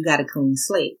 You got a clean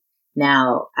slate.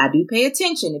 Now, I do pay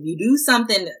attention. If you do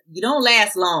something, you don't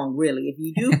last long, really. If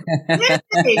you do,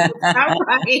 it's not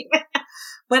right.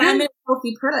 But I'm in a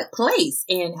healthy place,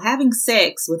 and having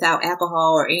sex without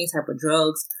alcohol or any type of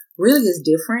drugs really is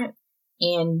different.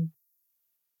 And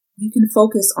you can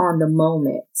focus on the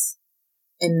moment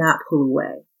and not pull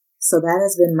away. So that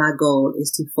has been my goal,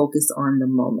 is to focus on the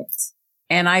moment.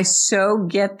 And I so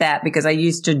get that, because I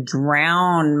used to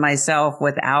drown myself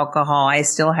with alcohol. I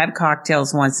still have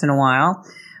cocktails once in a while,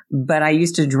 but I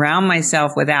used to drown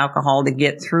myself with alcohol to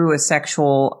get through a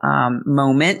sexual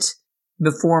moment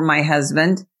before my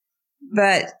husband.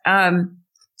 But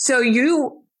so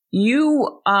you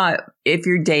if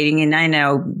you're dating, and I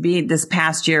know this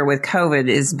past year with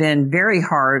COVID has been very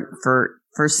hard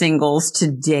for singles to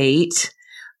date.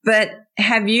 But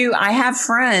I have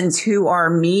friends who are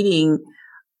meeting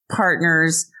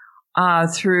partners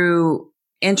through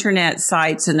internet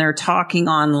sites, and they're talking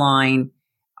online,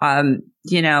 and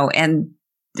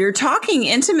they're talking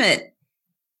intimate.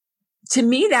 To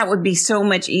me, that would be so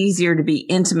much easier to be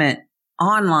intimate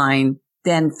online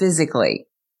than physically.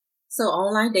 So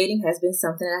online dating has been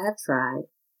something I have tried,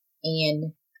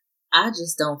 and I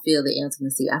just don't feel the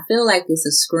intimacy. I feel like it's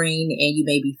a screen and you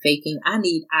may be faking. I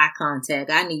need eye contact.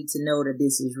 I need to know that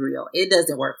this is real. It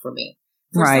doesn't work for me.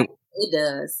 Right. It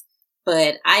does.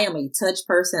 But I am a touch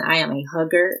person. I am a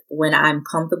hugger when I'm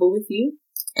comfortable with you.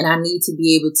 And I need to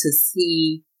be able to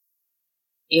see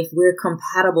if we're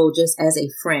compatible just as a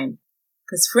friend.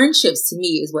 Because friendships to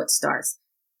me is what starts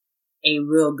a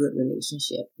real good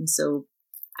relationship. And so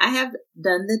I have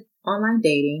done the online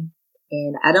dating,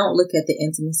 and I don't look at the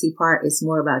intimacy part. It's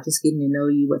more about just getting to know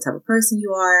you, what type of person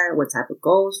you are, what type of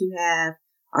goals you have.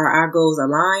 Are our goals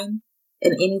aligned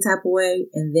in any type of way?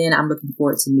 And then I'm looking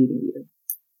forward to meeting you.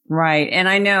 Right. And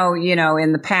I know,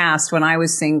 in the past when I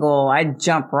was single, I'd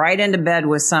jump right into bed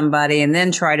with somebody and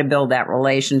then try to build that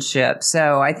relationship.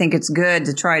 So I think it's good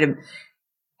to try to,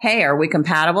 hey, are we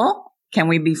compatible? Can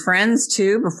we be friends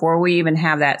too before we even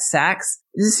have that sex?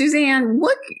 Suzanne,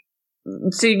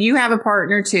 so you have a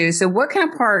partner too. So what can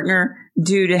a partner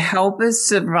do to help a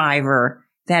survivor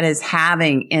that is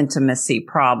having intimacy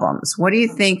problems? What do you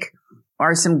think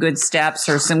are some good steps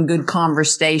or some good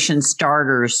conversation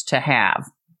starters to have?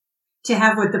 To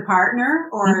have with the partner,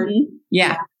 or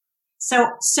yeah. So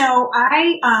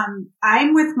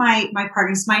I'm with my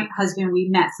partner, my husband. We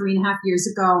met 3.5 years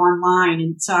ago online,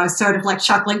 and so I was sort of like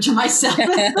chuckling to myself.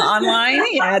 Online,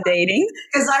 yeah, dating,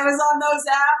 because I was on those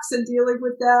apps and dealing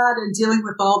with that, and dealing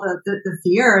with all the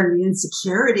fear and the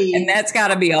insecurity. And that's got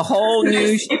to be a whole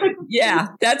new,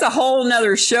 that's a whole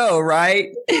nother show, right?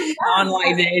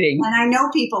 Online dating. And I know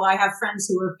people. I have friends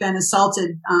who have been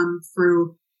assaulted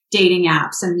through dating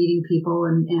apps and meeting people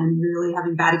and really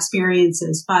having bad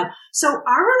experiences. But so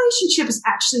our relationship is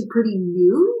actually pretty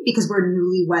new because we're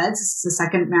newlyweds. This is the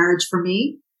second marriage for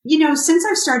me. Since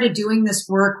I've started doing this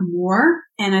work more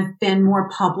and I've been more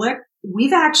public,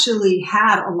 we've actually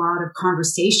had a lot of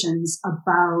conversations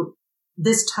about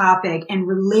this topic and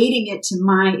relating it to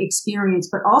my experience,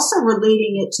 but also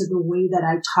relating it to the way that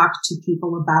I talk to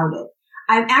people about it.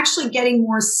 I'm actually getting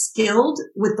more skilled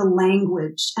with the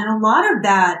language. And a lot of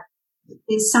that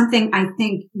is something I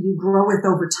think you grow with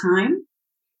over time.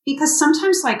 Because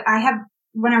sometimes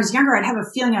when I was younger, I'd have a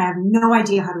feeling I have no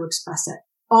idea how to express it.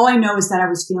 All I know is that I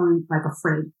was feeling like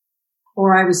afraid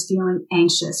or I was feeling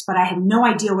anxious, but I had no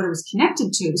idea what it was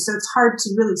connected to. So it's hard to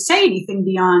really say anything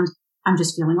beyond I'm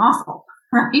just feeling awful,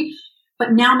 right?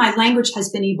 But now my language has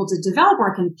been able to develop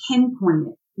where I can pinpoint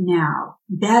it now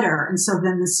better. And so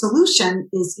then the solution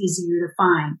is easier to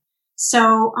find.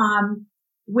 So,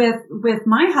 with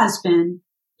my husband,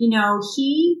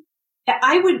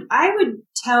 I would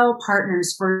tell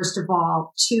partners, first of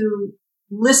all, to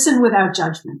listen without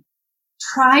judgment.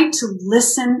 Try to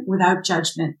listen without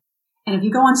judgment. And if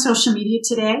you go on social media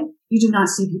today, you do not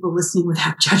see people listening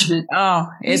without judgment. Oh,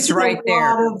 it's right there.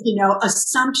 A lot of,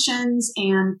 assumptions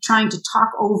and trying to talk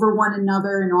over one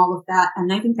another and all of that.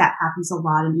 And I think that happens a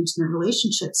lot in intimate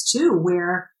relationships too,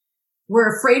 where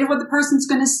we're afraid of what the person's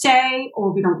going to say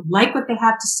or we don't like what they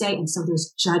have to say. And so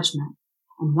there's judgment.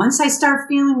 And once I start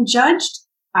feeling judged,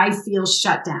 I feel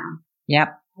shut down.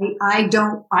 Yep. I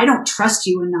don't trust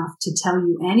you enough to tell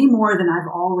you any more than I've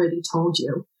already told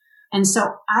you. And so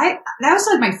that was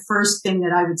like my first thing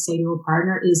that I would say to a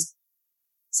partner is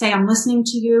say, I'm listening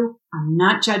to you. I'm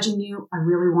not judging you. I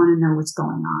really want to know what's going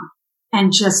on,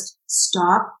 and just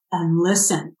stop and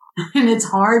listen. And it's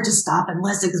hard to stop and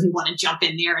listen because we want to jump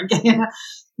in there and get,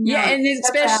 and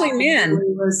especially men.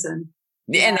 really listen.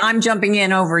 And I'm jumping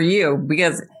in over you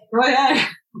because, go ahead.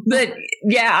 But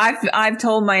yeah, I've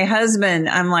told my husband,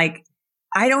 I'm like,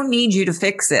 I don't need you to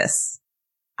fix this.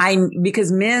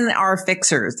 Because men are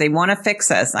fixers. They want to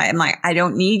fix us. I'm like, I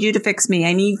don't need you to fix me.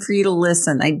 I need for you to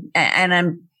listen.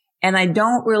 And I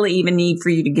don't really even need for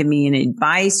you to give me any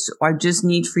advice. I just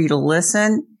need for you to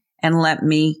listen and let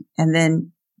me, and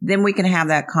then we can have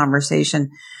that conversation.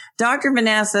 Dr.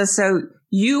 Vanessa, so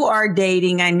you are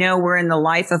dating. I know we're in the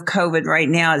life of COVID right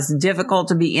now. It's difficult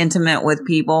to be intimate with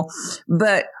people,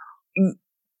 but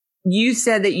you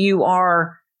said that you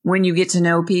are, when you get to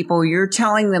know people, you're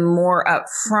telling them more up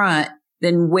front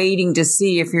than waiting to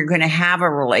see if you're going to have a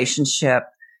relationship,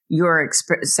 your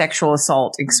sexual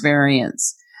assault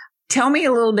experience. Tell me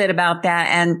a little bit about that,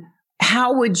 and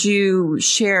how would you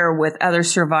share with other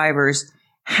survivors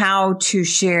how to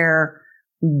share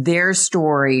their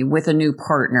story with a new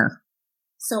partner?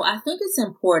 So I think it's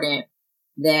important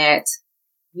that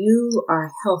you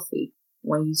are healthy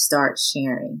when you start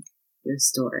sharing your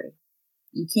story.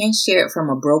 You can't share it from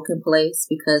a broken place,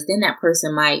 because then that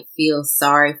person might feel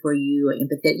sorry for you or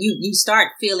empathetic. You start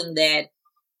feeling that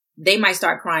they might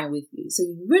start crying with you. So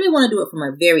you really want to do it from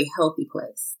a very healthy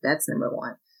place. That's number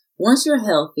one. Once you're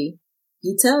healthy,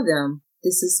 you tell them,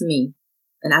 this is me.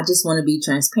 And I just want to be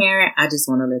transparent. I just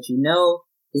want to let you know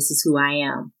this is who I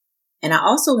am. And I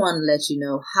also want to let you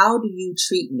know, how do you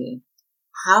treat me?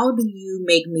 How do you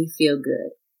make me feel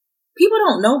good? People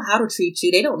don't know how to treat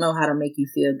you. They don't know how to make you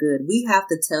feel good. We have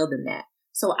to tell them that.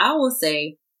 So I will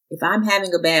say, if I'm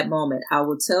having a bad moment, I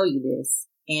will tell you this.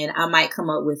 And I might come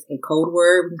up with a code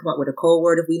word. We can come up with a code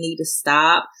word if we need to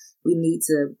stop.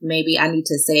 Maybe I need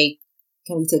to say,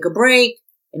 can we take a break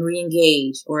and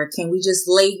re-engage? Or can we just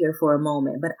lay here for a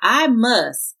moment? But I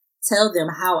must tell them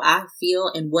how I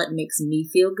feel and what makes me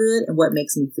feel good and what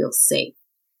makes me feel safe.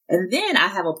 And then I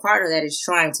have a partner that is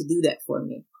trying to do that for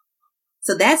me.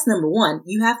 So that's number one.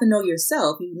 You have to know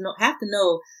yourself. You have to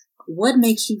know what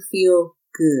makes you feel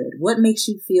good. What makes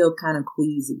you feel kind of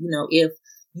queasy. If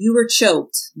you were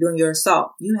choked during your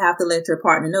assault, you have to let your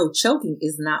partner know choking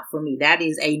is not for me. That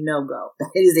is a no-go.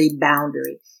 That is a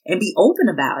boundary, and be open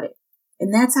about it.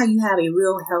 And that's how you have a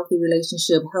real healthy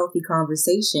relationship, healthy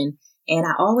conversation. And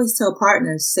I always tell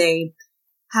partners, say,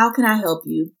 how can I help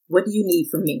you? What do you need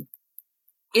from me?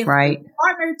 If my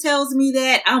partner tells me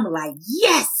that, I'm like,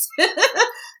 yes,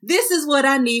 this is what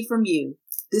I need from you.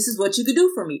 This is what you could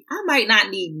do for me. I might not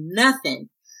need nothing,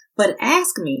 but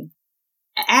ask me,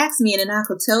 and then I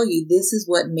could tell you, this is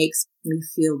what makes me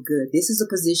feel good. This is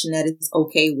a position that is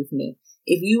okay with me.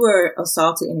 If you were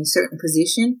assaulted in a certain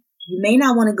position, you may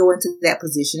not want to go into that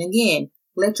position again.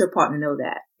 Let your partner know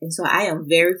that. And so I am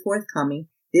very forthcoming.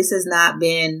 This has not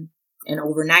been an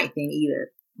overnight thing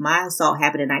either. My assault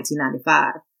happened in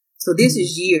 1995. So this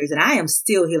is years, and I am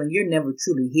still healing. You're never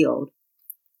truly healed.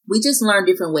 We just learn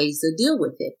different ways to deal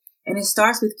with it. And it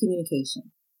starts with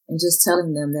communication and just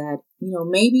telling them that,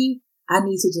 maybe I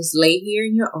need to just lay here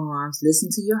in your arms, listen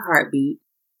to your heartbeat,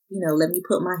 let me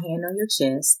put my hand on your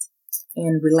chest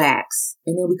and relax.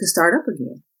 And then we can start up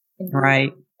again.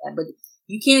 Right. But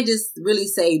you can't just really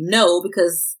say no,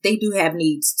 because they do have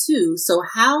needs too. So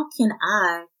how can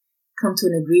I come to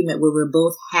an agreement where we're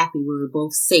both happy, where we're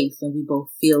both safe, and we both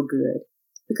feel good?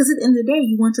 Because at the end of the day,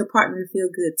 you want your partner to feel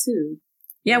good too.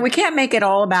 Yeah, we can't make it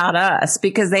all about us,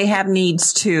 because they have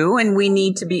needs too, and we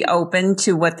need to be open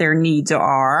to what their needs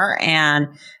are, and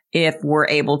if we're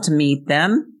able to meet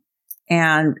them.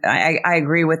 And I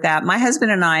agree with that. My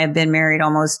husband and I have been married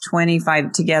almost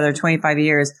 25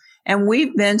 years, and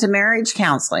we've been to marriage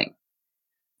counseling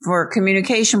for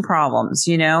communication problems,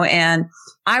 and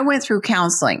I went through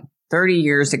counseling 30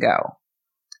 years ago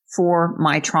for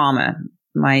my trauma,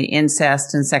 my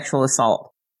incest and sexual assault.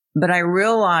 But I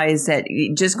realized that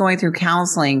just going through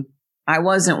counseling, I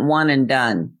wasn't one and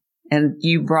done. And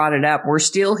you brought it up. We're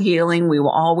still healing. We will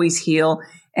always heal.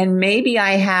 And maybe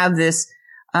I have this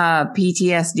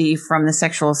PTSD from the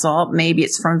sexual assault. Maybe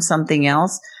it's from something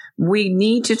else. We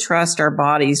need to trust our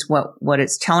bodies, what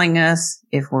it's telling us,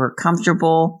 if we're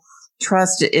comfortable.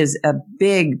 Trust is a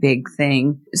big, big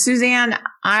thing. Suzanne,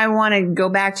 I want to go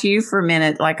back to you for a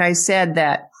minute. Like I said,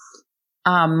 that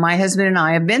my husband and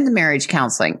I have been to marriage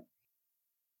counseling.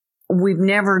 We've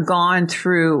never gone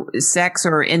through sex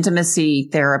or intimacy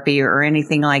therapy or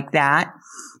anything like that.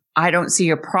 I don't see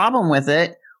a problem with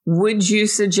it. Would you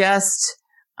suggest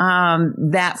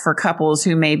that for couples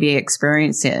who may be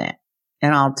experiencing it?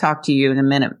 And I'll talk to you in a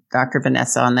minute, Dr.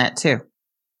 Vanessa, on that too.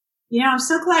 I'm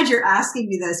so glad you're asking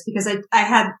me this, because I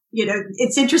had,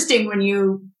 it's interesting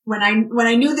when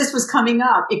I knew this was coming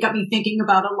up, it got me thinking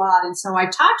about a lot. And so I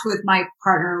talked with my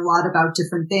partner a lot about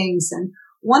different things. And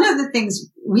one of the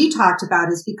things we talked about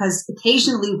is because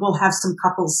occasionally we'll have some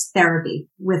couples therapy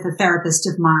with a therapist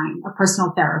of mine, a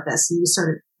personal therapist, and we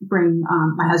sort of bring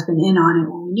my husband in on it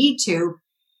when we need to.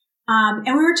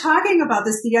 And we were talking about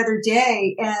this the other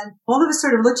day, and both of us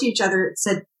sort of looked at each other and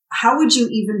said, how would you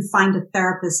even find a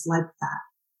therapist like that?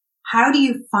 How do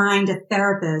you find a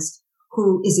therapist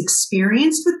who is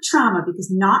experienced with trauma?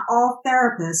 Because not all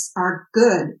therapists are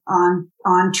good on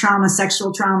trauma,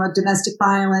 sexual trauma, domestic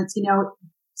violence. You know,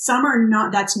 some are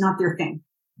not, that's not their thing.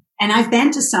 And I've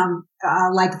been to some,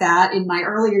 like that in my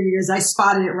earlier years. I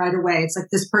spotted it right away. It's like,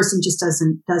 this person just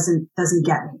doesn't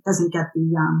get me, doesn't get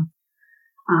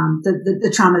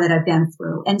the trauma that I've been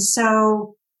through. And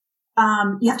so,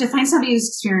 you have to find somebody who's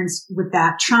experienced with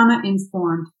that, trauma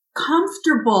informed,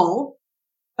 comfortable.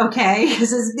 Okay. If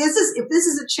this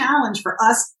is a challenge for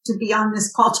us to be on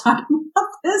this call talking about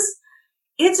this,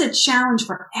 it's a challenge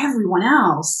for everyone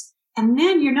else. And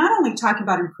then you're not only talking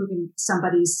about improving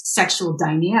somebody's sexual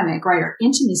dynamic, right, or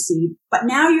intimacy, but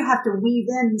now you have to weave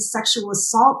in the sexual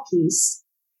assault piece.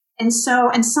 And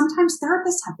sometimes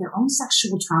therapists have their own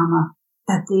sexual trauma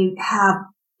that they have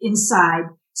inside.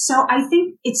 So I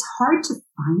think it's hard to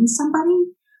find somebody,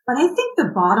 but I think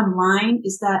the bottom line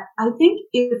is that I think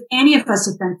if any of us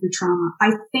have been through trauma,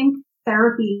 I think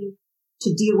therapy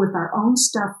to deal with our own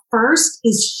stuff first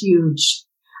is huge.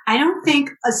 I don't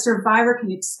think a survivor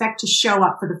can expect to show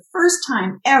up for the first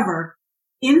time ever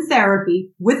in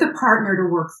therapy with a partner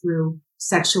to work through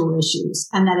sexual issues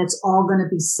and that it's all going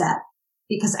to be set.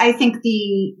 Because I think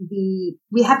we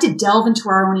have to delve into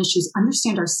our own issues,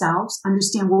 understand ourselves,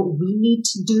 understand what we need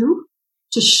to do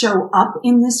to show up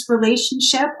in this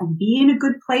relationship and be in a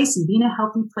good place and be in a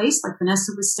healthy place. Like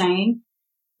Vanessa was saying,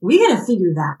 we got to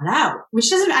figure that out,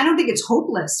 I don't think it's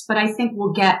hopeless, but I think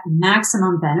we'll get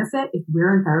maximum benefit if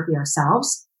we're in therapy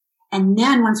ourselves. And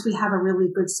then once we have a really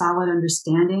good, solid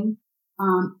understanding,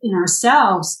 in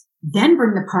ourselves, then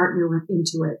bring the partner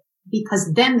into it,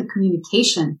 because then the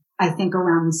communication, I think,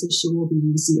 around this issue will be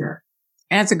easier.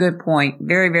 That's a good point.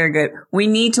 Very, very good. We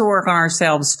need to work on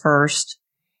ourselves first.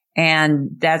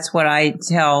 And that's what I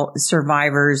tell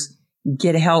survivors: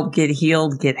 get help, get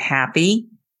healed, get happy,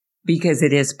 because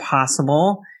it is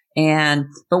possible.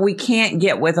 But we can't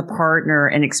get with a partner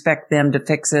and expect them to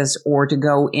fix us or to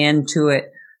go into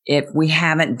it if we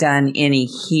haven't done any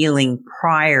healing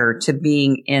prior to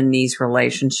being in these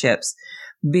relationships,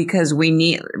 because we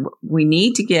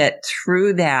need to get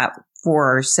through that for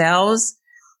ourselves.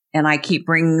 And I keep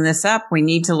bringing this up. We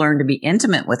need to learn to be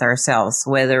intimate with ourselves,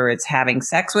 whether it's having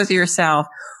sex with yourself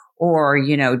or,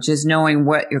 just knowing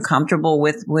what you're comfortable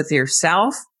with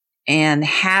yourself and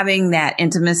having that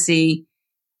intimacy.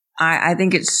 I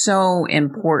think it's so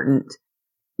important.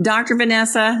 Dr.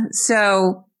 Vanessa,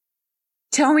 so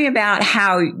tell me about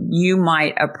how you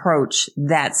might approach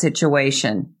that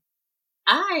situation.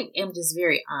 I am just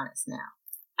very honest now.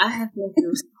 I have been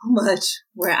through so much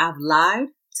where I've lied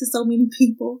to so many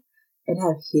people and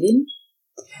have hidden.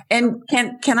 And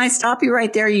can I stop you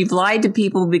right there? You've lied to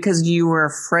people because you were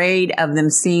afraid of them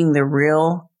seeing the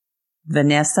real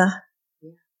Vanessa?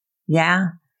 Yeah.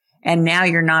 And now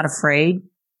you're not afraid?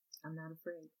 I'm not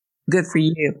afraid. Good for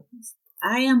you.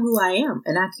 I am who I am,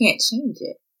 and I can't change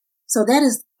it. So that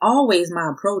is always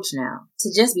my approach now, to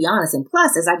just be honest. And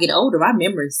plus, as I get older, my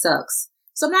memory sucks.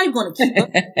 So I'm not even going to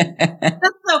keep up.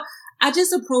 So I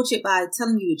just approach it by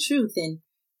telling you the truth. And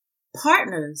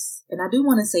partners, and I do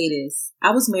want to say this,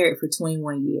 I was married for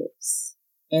 21 years.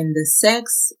 And the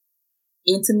sex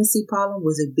intimacy problem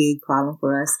was a big problem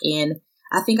for us. And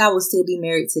I think I would still be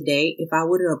married today if I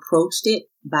would have approached it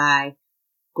by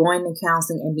going to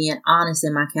counseling and being honest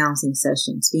in my counseling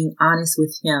sessions, being honest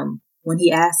with him. When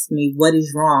he asked me what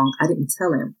is wrong, I didn't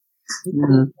tell him. I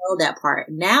didn't know that part.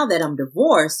 Now that I'm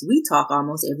divorced, we talk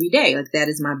almost every day. Like, that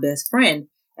is my best friend.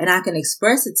 And I can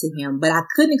express it to him, but I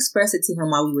couldn't express it to him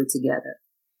while we were together.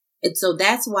 And so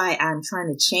that's why I'm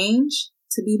trying to change,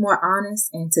 to be more honest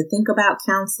and to think about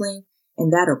counseling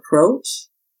and that approach.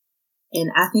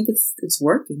 And I think it's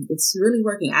working. It's really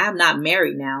working. I am not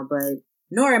married now, but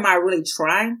nor am I really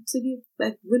trying to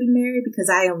get really married, because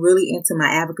I am really into my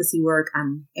advocacy work.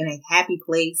 I'm in a happy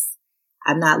place.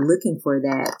 I'm not looking for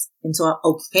that. And so I'm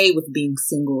okay with being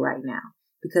single right now,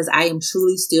 because I am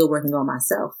truly still working on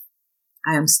myself.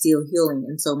 I am still healing.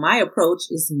 And so my approach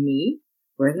is me,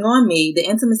 working on me, the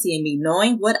intimacy in me,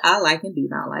 knowing what I like and do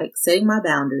not like, setting my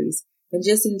boundaries, and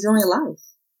just enjoying life.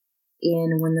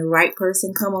 And when the right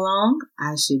person come along,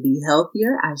 I should be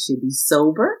healthier. I should be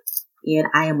sober. And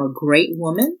I am a great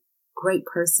woman, great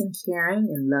person, caring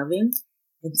and loving.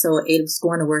 And so it's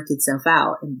going to work itself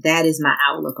out. And that is my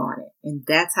outlook on it. And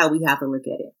that's how we have to look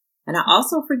at it. And I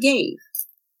also forgave.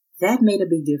 That made a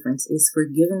big difference. It's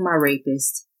forgiving my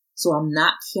rapist. So I'm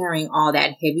not carrying all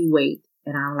that heavy weight,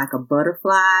 and I'm like a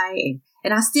butterfly,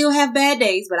 and I still have bad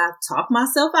days, but I talk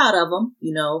myself out of them,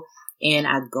 and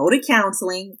I go to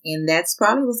counseling, and that's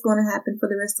probably what's going to happen for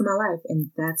the rest of my life.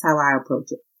 And that's how I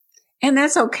approach it. And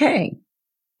that's okay.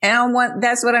 And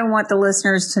that's what I want the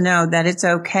listeners to know, that it's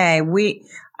okay. We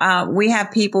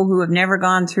have people who have never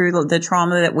gone through the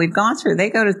trauma that we've gone through. They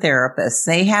go to therapists.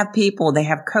 They have people, they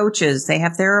have coaches, they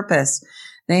have therapists.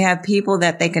 They have people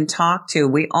that they can talk to.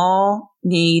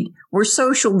 We're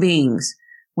social beings.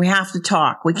 We have to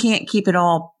talk. We can't keep it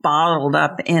all bottled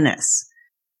up in us.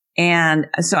 And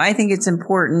so I think it's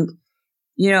important,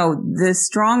 the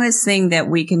strongest thing that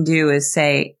we can do is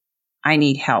say, I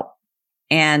need help,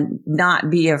 and not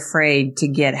be afraid to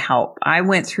get help. I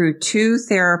went through 2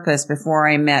 therapists before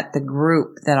I met the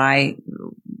group that I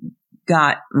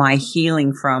got my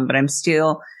healing from, but I'm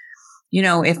still,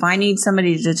 if I need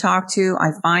somebody to talk to,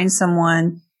 I find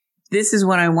someone. This is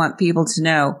what I want people to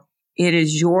know. It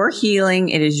is your healing.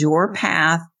 It is your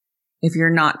path. If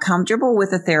you're not comfortable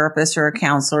with a therapist or a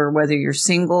counselor, whether you're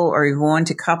single or you're going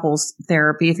to couples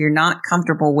therapy, if you're not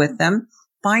comfortable with them,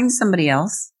 find somebody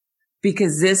else,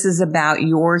 because this is about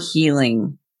your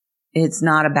healing. It's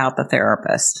not about the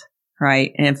therapist,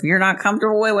 right? And if you're not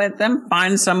comfortable with them,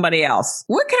 find somebody else.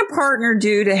 What can a partner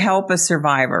do to help a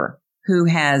survivor who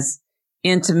has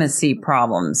intimacy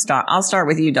problems? I'll start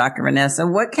with you, Dr. Vanessa.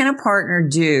 What can a partner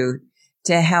do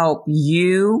to help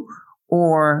you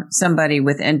or somebody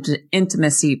with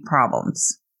intimacy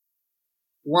problems?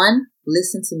 1,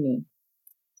 listen to me.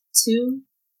 2,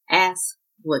 ask,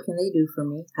 what can they do for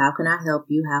me? How can I help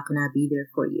you? How can I be there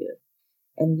for you?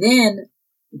 And then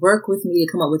work with me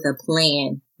to come up with a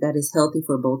plan that is healthy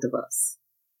for both of us.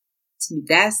 To me,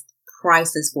 that's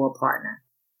priceless for a partner.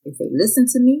 If they listen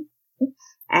to me,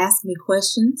 ask me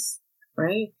questions,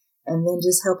 right? And then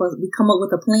just help us, we come up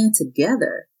with a plan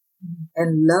together,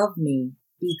 and love me,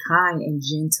 be kind and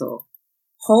gentle.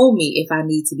 Hold me if I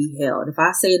need to be held. If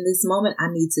I say in this moment, I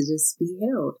need to just be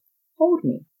held, hold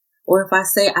me. Or if I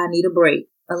say I need a break,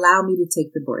 allow me to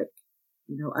take the break.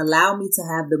 Allow me to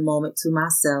have the moment to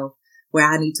myself where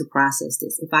I need to process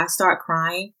this. If I start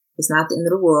crying, it's not the end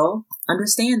of the world.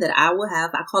 Understand that I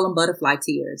call them butterfly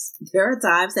tears. There are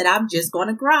times that I'm just going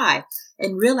to cry,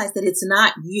 and realize that it's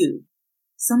not you.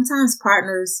 Sometimes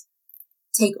partners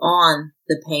take on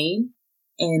the pain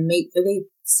and they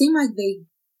seem like they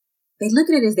look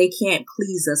at it as they can't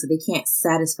please us, or they can't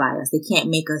satisfy us. They can't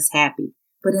make us happy,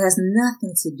 but it has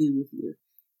nothing to do with you.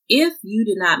 If you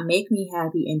did not make me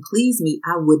happy and please me,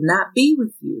 I would not be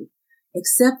with you.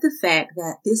 Accept the fact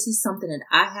that this is something that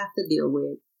I have to deal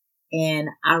with, and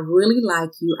I really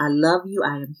like you. I love you.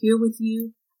 I am here with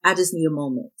you. I just need a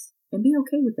moment, and be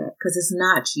okay with that, because it's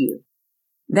not you.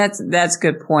 That's a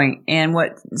good point. And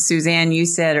what Suzanne, you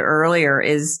said earlier,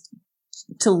 is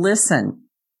to listen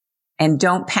and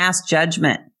don't pass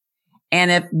judgment.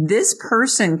 And if this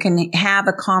person can have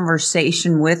a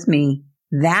conversation with me,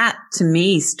 that to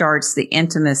me starts the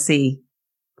intimacy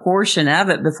portion of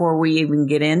it before we even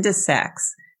get into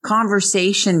sex.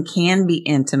 Conversation can be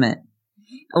intimate.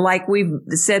 Like we've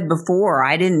said before,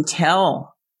 you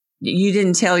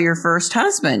didn't tell your first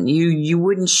husband. You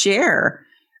wouldn't share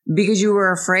because you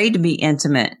were afraid to be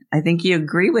intimate. I think you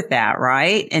agree with that,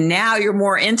 right? And now you're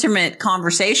more intimate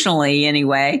conversationally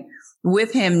anyway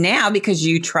with him now, because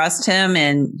you trust him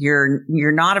and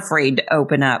you're not afraid to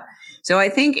open up. So I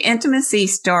think intimacy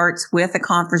starts with a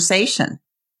conversation,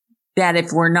 that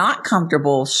if we're not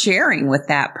comfortable sharing with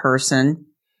that person,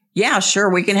 yeah,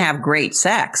 sure, we can have great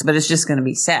sex, but it's just going to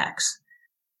be sex.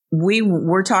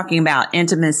 We're talking about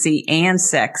intimacy and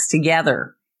sex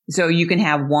together. So you can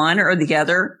have one or the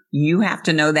other. You have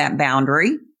to know that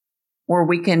boundary, or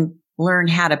we can learn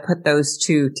how to put those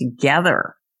two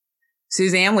together.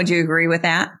 Suzanne, would you agree with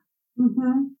that?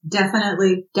 Mm-hmm.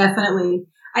 Definitely.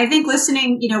 I think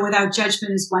listening, without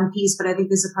judgment is one piece, but I think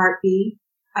there's a part B.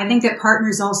 I think that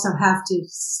partners also have to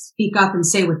speak up and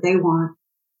say what they want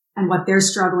and what they're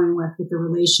struggling with the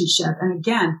relationship. And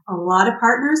again, a lot of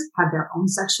partners have their own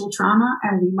sexual trauma,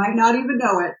 and we might not even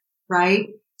know it, right?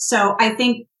 So I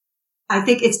think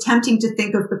it's tempting to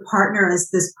think of the partner as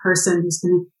this person who's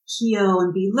going to heal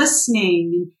and be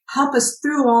listening and help us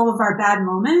through all of our bad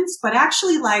moments. But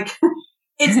actually,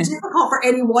 it's difficult for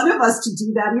any one of us to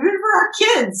do that, even for our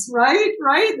kids, right?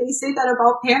 Right? They say that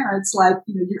about parents,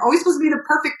 you're always supposed to be the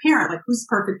perfect parent. Like, who's the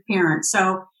perfect parent?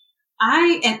 So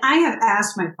I have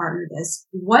asked my partner this: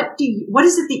 what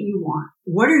is it that you want?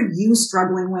 What are you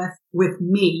struggling with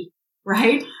me?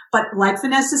 Right? But like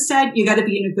Vanessa said, you got to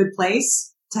be in a good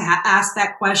place to ask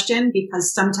that question,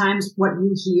 because sometimes what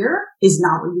you hear is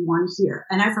not what you want to hear.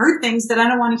 And I've heard things that I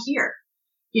don't want to hear,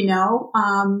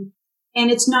 and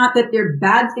it's not that they're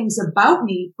bad things about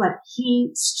me, but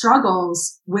he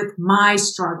struggles with my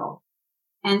struggle.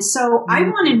 And so I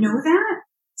want to know that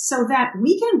so that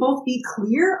we can both be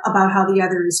clear about how the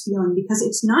other is feeling, because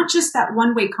it's not just that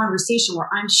one-way conversation where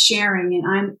I'm sharing and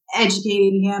I'm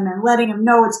educating him and letting him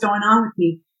know what's going on with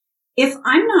me. If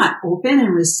I'm not open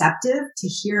and receptive to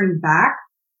hearing back,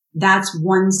 that's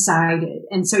one-sided.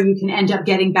 And so you can end up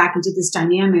getting back into this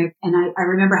dynamic. And I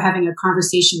remember having a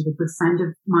conversation with a good friend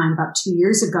of mine about 2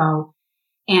 years ago.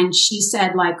 And she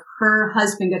said, like, her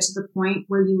husband got to the point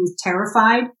where he was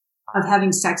terrified of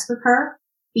having sex with her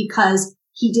because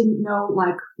he didn't know,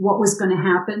 like, what was going to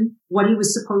happen, what he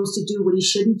was supposed to do, what he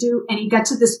shouldn't do. And he got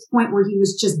to this point where he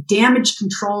was just damage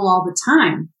control all the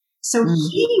time. So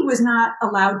he was not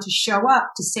allowed to show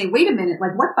up to say, wait a minute,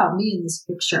 like, what about me in this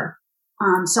picture?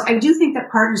 So I do think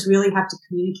that partners really have to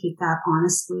communicate that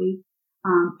honestly.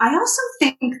 I also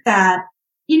think that,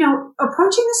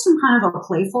 approaching this from kind of a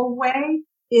playful way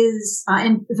is,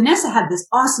 and Vanessa had this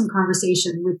awesome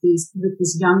conversation with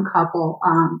this young couple.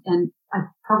 And I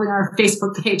probably on our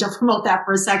Facebook page, I'll promote that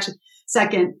for a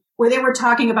second, where they were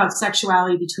talking about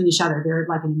sexuality between each other. They're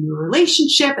like in a new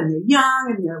relationship and they're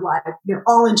young and they're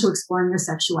all into exploring their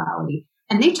sexuality.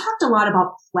 And they talked a lot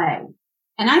about play.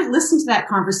 And I've listened to that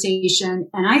conversation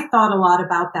and I thought a lot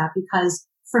about that, because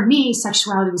for me,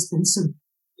 sexuality has been so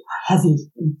heavy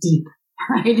and deep,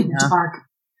 right? And dark.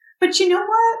 But you know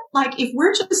what? Like, if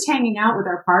we're just hanging out with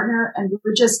our partner and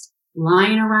we're just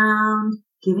lying around,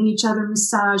 giving each other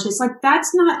massages, like,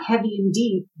 that's not heavy and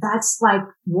deep. That's like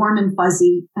warm and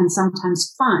fuzzy and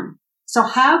sometimes fun. So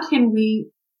how can we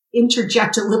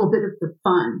interject a little bit of the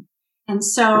fun? And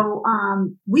so,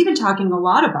 we've been talking a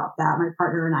lot about that, my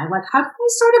partner and I, like, how can we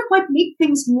sort of like make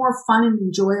things more fun and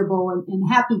enjoyable and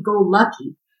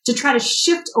happy-go-lucky to try to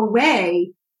shift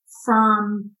away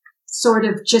from sort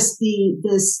of just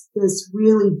this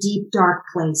really deep, dark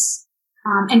place.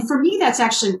 And for me, that's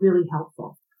actually really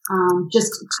helpful.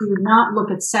 Just to not look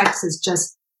at sex as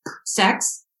just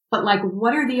sex, but like,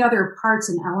 what are the other parts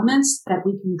and elements that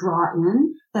we can draw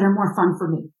in that are more fun for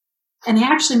me? And they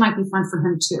actually might be fun for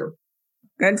him too.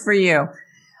 Good for you.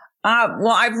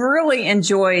 Well, I've really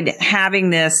enjoyed having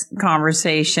this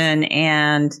conversation,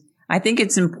 and I think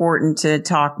it's important to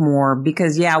talk more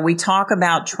because, we talk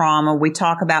about trauma, we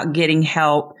talk about getting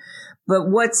help, but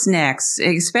what's next,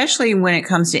 especially when it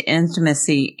comes to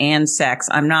intimacy and sex?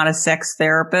 I'm not a sex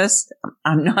therapist.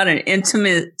 I'm not an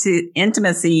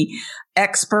intimacy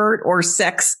expert or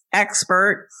sex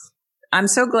expert. I'm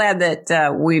so glad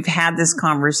that we've had this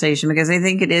conversation because I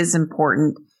think it is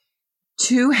important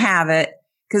to have it,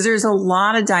 because there's a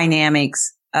lot of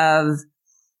dynamics of,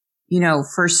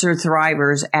 for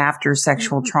survivors after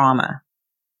sexual trauma.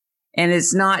 And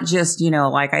it's not just,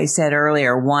 like I said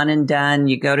earlier, one and done,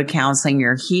 you go to counseling,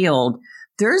 you're healed.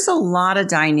 There's a lot of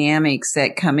dynamics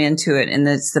that come into it. And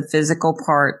it's the physical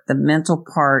part, the mental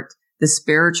part, the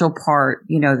spiritual part,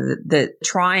 the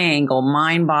triangle,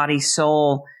 mind, body,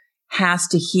 soul has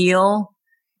to heal.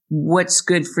 What's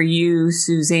good for you,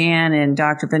 Suzanne and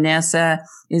Dr. Vanessa,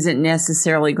 isn't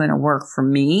necessarily going to work for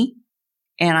me.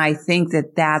 And I think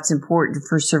that that's important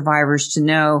for survivors to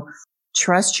know.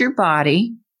 Trust your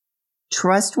body.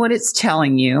 Trust what it's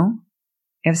telling you.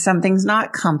 If something's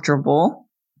not comfortable,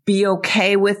 be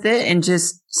okay with it and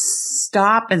just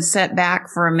stop and sit back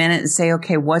for a minute and say,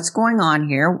 okay, what's going on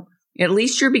here? At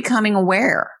least you're becoming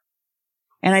aware.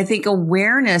 And I think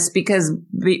awareness, because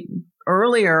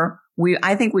earlier,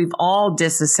 I think we've all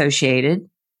disassociated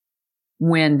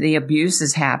when the abuse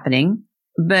is happening,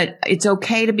 but it's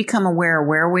okay to become aware of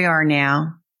where we are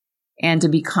now and to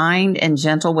be kind and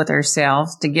gentle with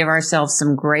ourselves, to give ourselves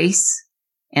some grace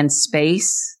and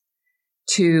space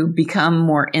to become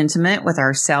more intimate with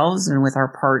ourselves and with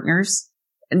our partners.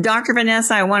 And Dr.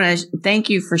 Vanessa, I want to thank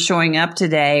you for showing up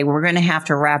today. We're going to have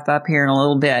to wrap up here in a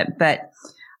little bit, but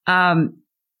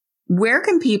where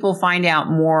can people find out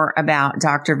more about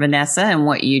Dr. Vanessa and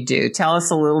what you do? Tell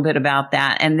us a little bit about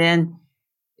that. And then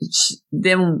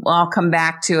I'll come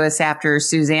back to us after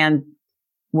Suzanne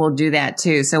will do that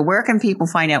too. So where can people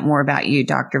find out more about you,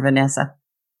 Dr. Vanessa?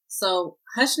 So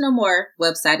Hush No More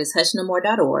website is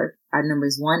hushnomore.org. Our number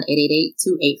is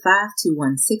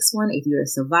 1-888-285-2161. If you're a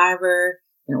survivor,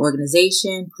 an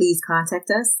organization, please contact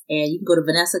us. And you can go to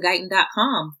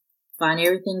vanessaguyton.com. Find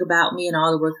everything about me and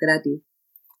all the work that I do.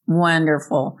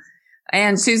 Wonderful.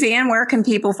 And Suzanne, where can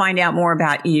people find out more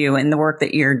about you and the work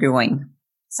that you're doing?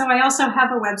 So I also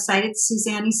have a website. It's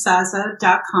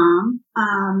SuzanneIsaza.com.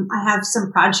 I have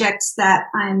some projects that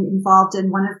I'm involved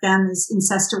in. One of them is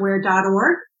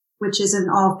incestaware.org, which is an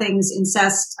all things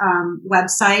incest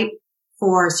website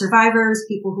for survivors,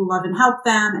 people who love and help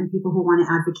them, and people who want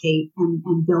to advocate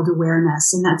and build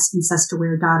awareness. And that's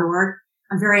incestaware.org.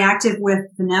 I'm very active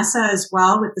with Vanessa as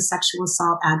well with the Sexual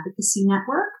Assault Advocacy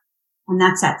Network. And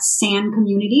that's at SAN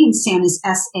Community, and SAN is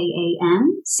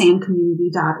SAAN,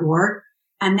 SANcommunity.org.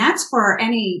 And that's for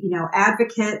any,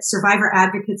 survivor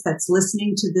advocates that's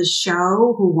listening to this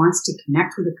show who wants to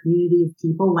connect with a community of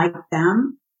people like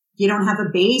them. If you don't have a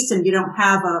base and you don't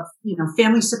have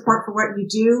family support for what you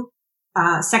do,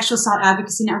 Sexual Assault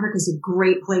Advocacy Network is a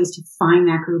great place to find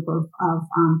that group of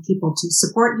people to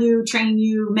support you, train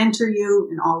you, mentor you,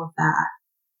 and all of that.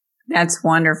 That's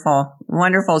wonderful.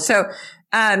 Wonderful. So,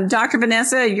 Dr.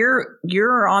 Vanessa,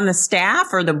 you're on the staff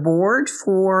or the board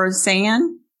for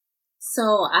SAN?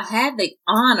 So I had the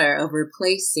honor of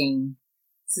replacing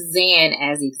Suzanne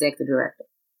as the executive director.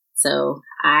 So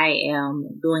I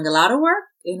am doing a lot of work,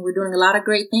 and we're doing a lot of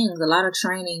great things, a lot of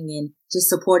training and just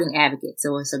supporting advocates.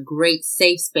 So it's a great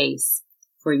safe space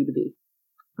for you to be.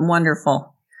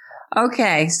 Wonderful.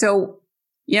 Okay. So,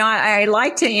 I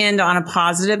like to end on a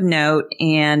positive note,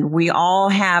 and we all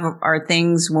have our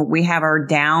things. We have our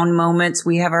down moments.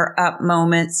 We have our up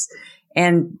moments.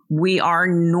 And we are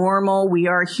normal. We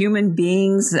are human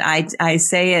beings. I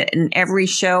say it in every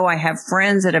show. I have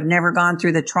friends that have never gone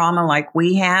through the trauma like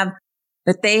we have,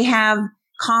 but they have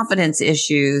confidence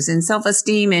issues and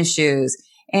self-esteem issues.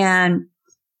 And,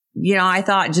 I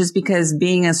thought just because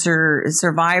being a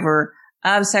survivor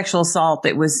of sexual assault,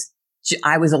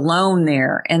 I was alone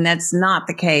there. And that's not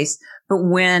the case. But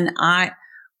when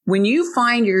you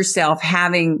find yourself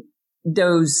having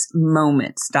those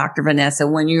moments, Dr. Vanessa,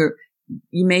 when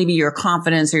maybe your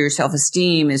confidence or your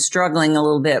self-esteem is struggling a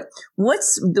little bit,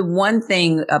 what's the one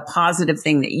thing, a positive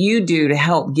thing that you do to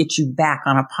help get you back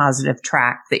on a positive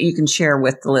track that you can share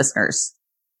with the listeners?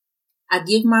 I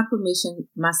give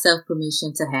myself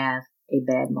permission to have a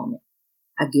bad moment.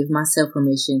 I give myself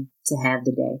permission to have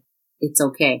the day. It's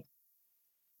okay.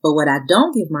 But what I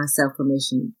don't give myself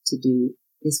permission to do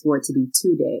is for it to be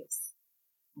 2 days.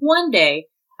 One day,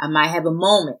 I might have a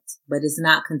moment, but it's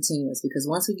not continuous, because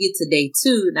once we get to day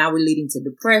 2, now we're leading to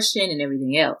depression and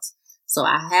everything else. So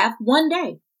I have one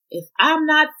day. If I'm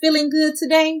not feeling good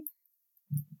today,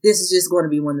 this is just going to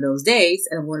be one of those days,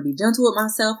 and I'm going to be gentle with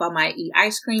myself. I might eat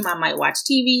ice cream. I might watch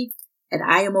TV, and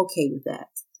I am okay with that.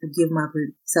 I give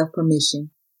myself permission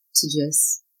to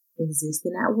just exist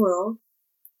in that world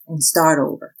and start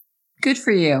over. Good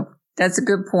for you. That's a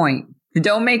good point.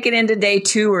 Don't make it into day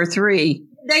 2 or 3.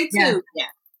 Day 2.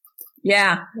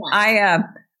 Yeah.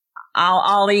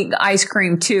 I'll eat ice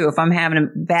cream too if I'm having a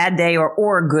bad day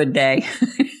or a good day.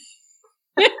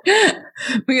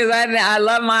 Because I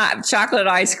love my chocolate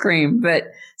ice cream.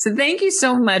 So thank you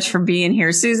so much for being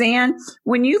here. Suzanne,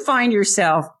 when you find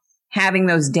yourself having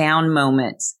those down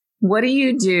moments, what do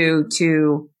you do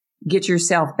to get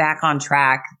yourself back on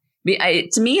track?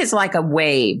 To me, it's like a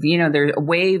wave. A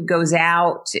wave goes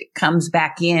out, it comes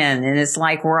back in, and it's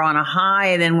like we're on a high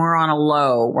and then we're on a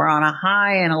low. We're on a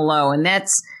high and a low, and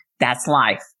that's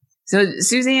life. So,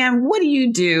 Suzanne, what do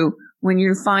you do when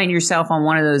you find yourself on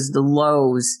one of the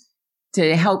lows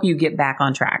to help you get back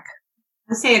on track?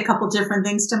 I say a couple different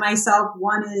things to myself.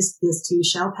 One is, this too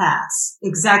shall pass.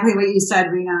 Exactly what you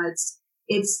said, Rena.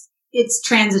 It's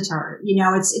transitory.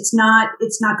 It's not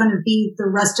going to be the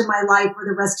rest of my life or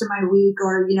the rest of my week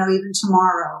or, even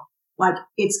tomorrow. Like,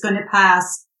 it's going to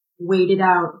pass. Wait it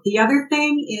out. The other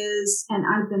thing is, and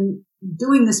I've been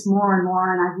doing this more and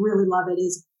more, and I really love it,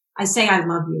 is I say, I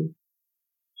love you.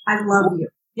 I love you.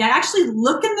 Yeah, actually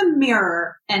look in the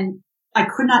mirror, and I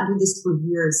could not do this for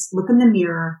years. Look in the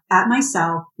mirror at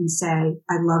myself and say,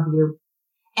 I love you.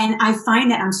 And I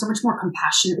find that I'm so much more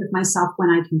compassionate with myself when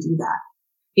I can do that.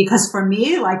 Because for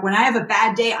me, like, when I have a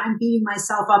bad day, I'm beating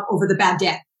myself up over the bad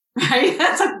day, right?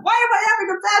 It's like, why am I having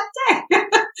a bad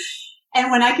day?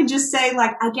 And when I can just say,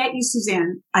 like, I get you,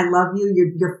 Suzanne. I love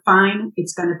you. You're fine.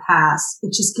 It's going to pass.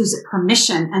 It just gives it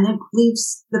permission, and then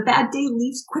the bad day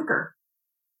leaves quicker,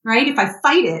 right? If I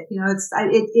fight it,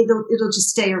 it'll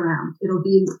just stay around. It'll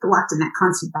be locked in that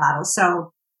constant battle.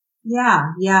 So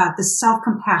yeah, the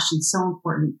self-compassion is so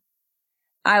important.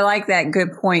 I like that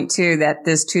good point too, that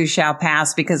this too shall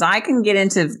pass, because I can get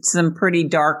into some pretty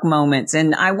dark moments,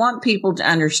 and I want people to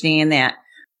understand that.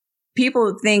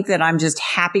 People think that I'm just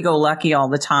happy-go-lucky all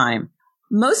the time.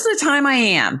 Most of the time I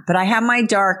am, but I have my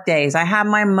dark days. I have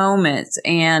my moments,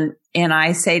 and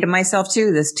I say to myself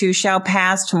too, this too shall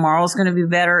pass. Tomorrow's going to be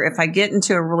better. If I get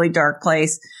into a really dark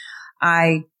place,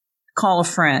 I call a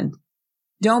friend.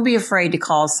 Don't be afraid to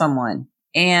call someone.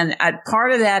 And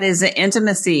part of that is an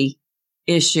intimacy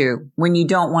issue when you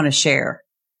don't want to share.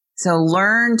 So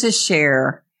learn to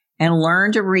share and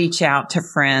learn to reach out to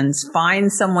friends.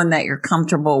 Find someone that you're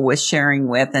comfortable with sharing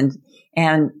with.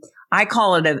 And I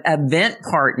call it a vent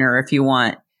partner if you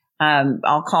want.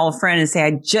 I'll call a friend and say,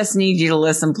 I just need you to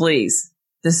listen, please.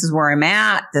 This is where I'm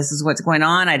at. This is what's going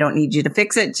on. I don't need you to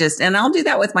fix it. And I'll do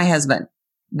that with my husband,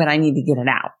 but I need to get it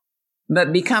out.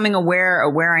 But becoming aware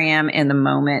of where I am in the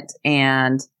moment.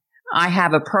 And I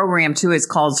have a program too. It's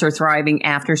called Thriving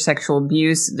After Sexual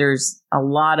Abuse. There's a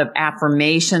lot of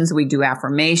affirmations. We do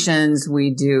affirmations.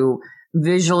 We do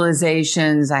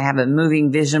visualizations. I have a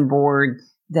moving vision board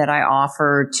that I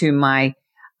offer to my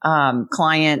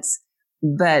clients.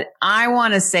 But I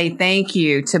want to say thank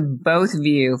you to both of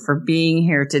you for being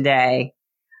here today.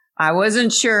 I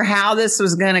wasn't sure how this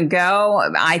was going to go.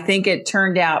 I think it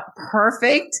turned out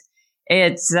perfect.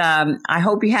 I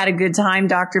hope you had a good time,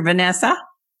 Dr. Vanessa.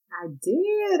 I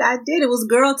did. It was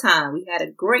girl time. We had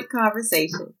a great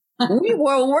conversation. We're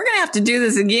going to have to do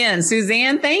this again.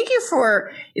 Suzanne, thank you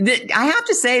I have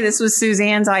to say this was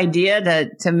Suzanne's idea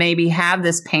to maybe have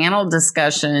this panel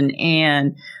discussion.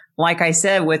 And like I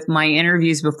said, with my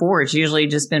interviews before, it's usually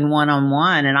just been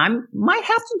one-on-one, and I might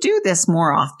have to do this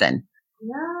more often.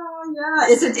 Yeah.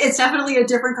 It's definitely a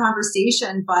different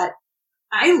conversation, but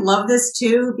I love this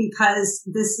too, because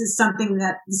this is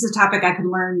a topic I could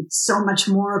learn so much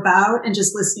more about. And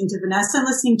just listening to Vanessa and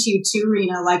listening to you too,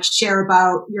 Rena, like share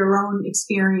about your own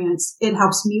experience. It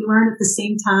helps me learn at the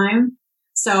same time.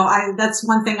 So that's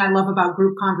one thing I love about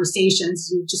group conversations.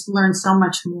 You just learn so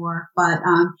much more. But,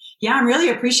 I'm really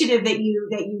appreciative that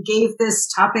you gave this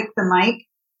topic the mic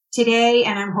today.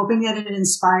 And I'm hoping that it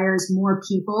inspires more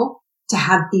people to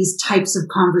have these types of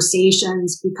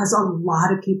conversations, because a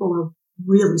lot of people are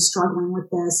really struggling with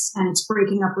this, and it's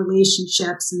breaking up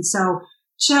relationships. And so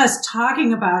just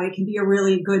talking about it can be a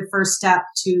really good first step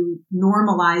to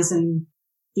normalizing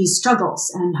these struggles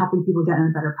and helping people get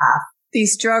on a better path.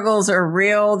 These struggles are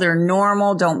real. They're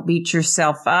normal. Don't beat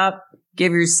yourself up.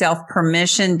 Give yourself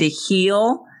permission to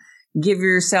heal. Give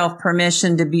yourself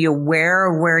permission to be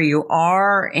aware of where you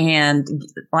are. And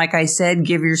like I said,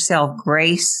 give yourself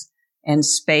grace and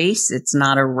space. It's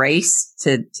not a race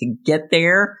to get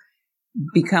there.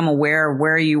 Become aware of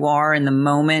where you are in the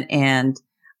moment, and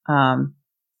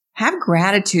have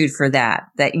gratitude for that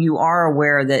you are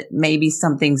aware that maybe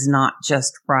something's not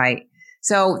just right.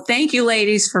 So thank you,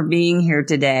 ladies, for being here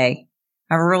today.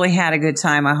 I've really had a good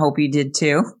time. I hope you did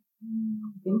too.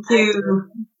 Thank you.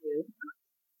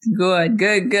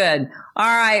 Good.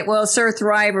 All right. Well, Sir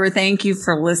Thriver, thank you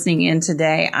for listening in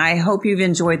today. I hope you've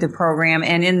enjoyed the program.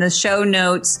 And in the show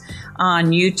notes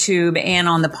on YouTube and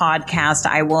on the podcast,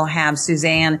 I will have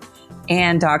Suzanne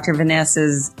and Dr.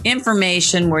 Vanessa's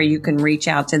information where you can reach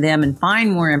out to them and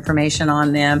find more information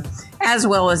on them, as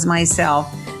well as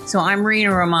myself. So I'm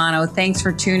Rena Romano. Thanks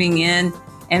for tuning in.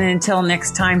 And until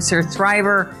next time, Sir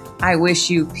Thriver, I wish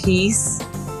you peace,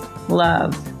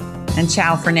 love, and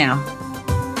ciao for now.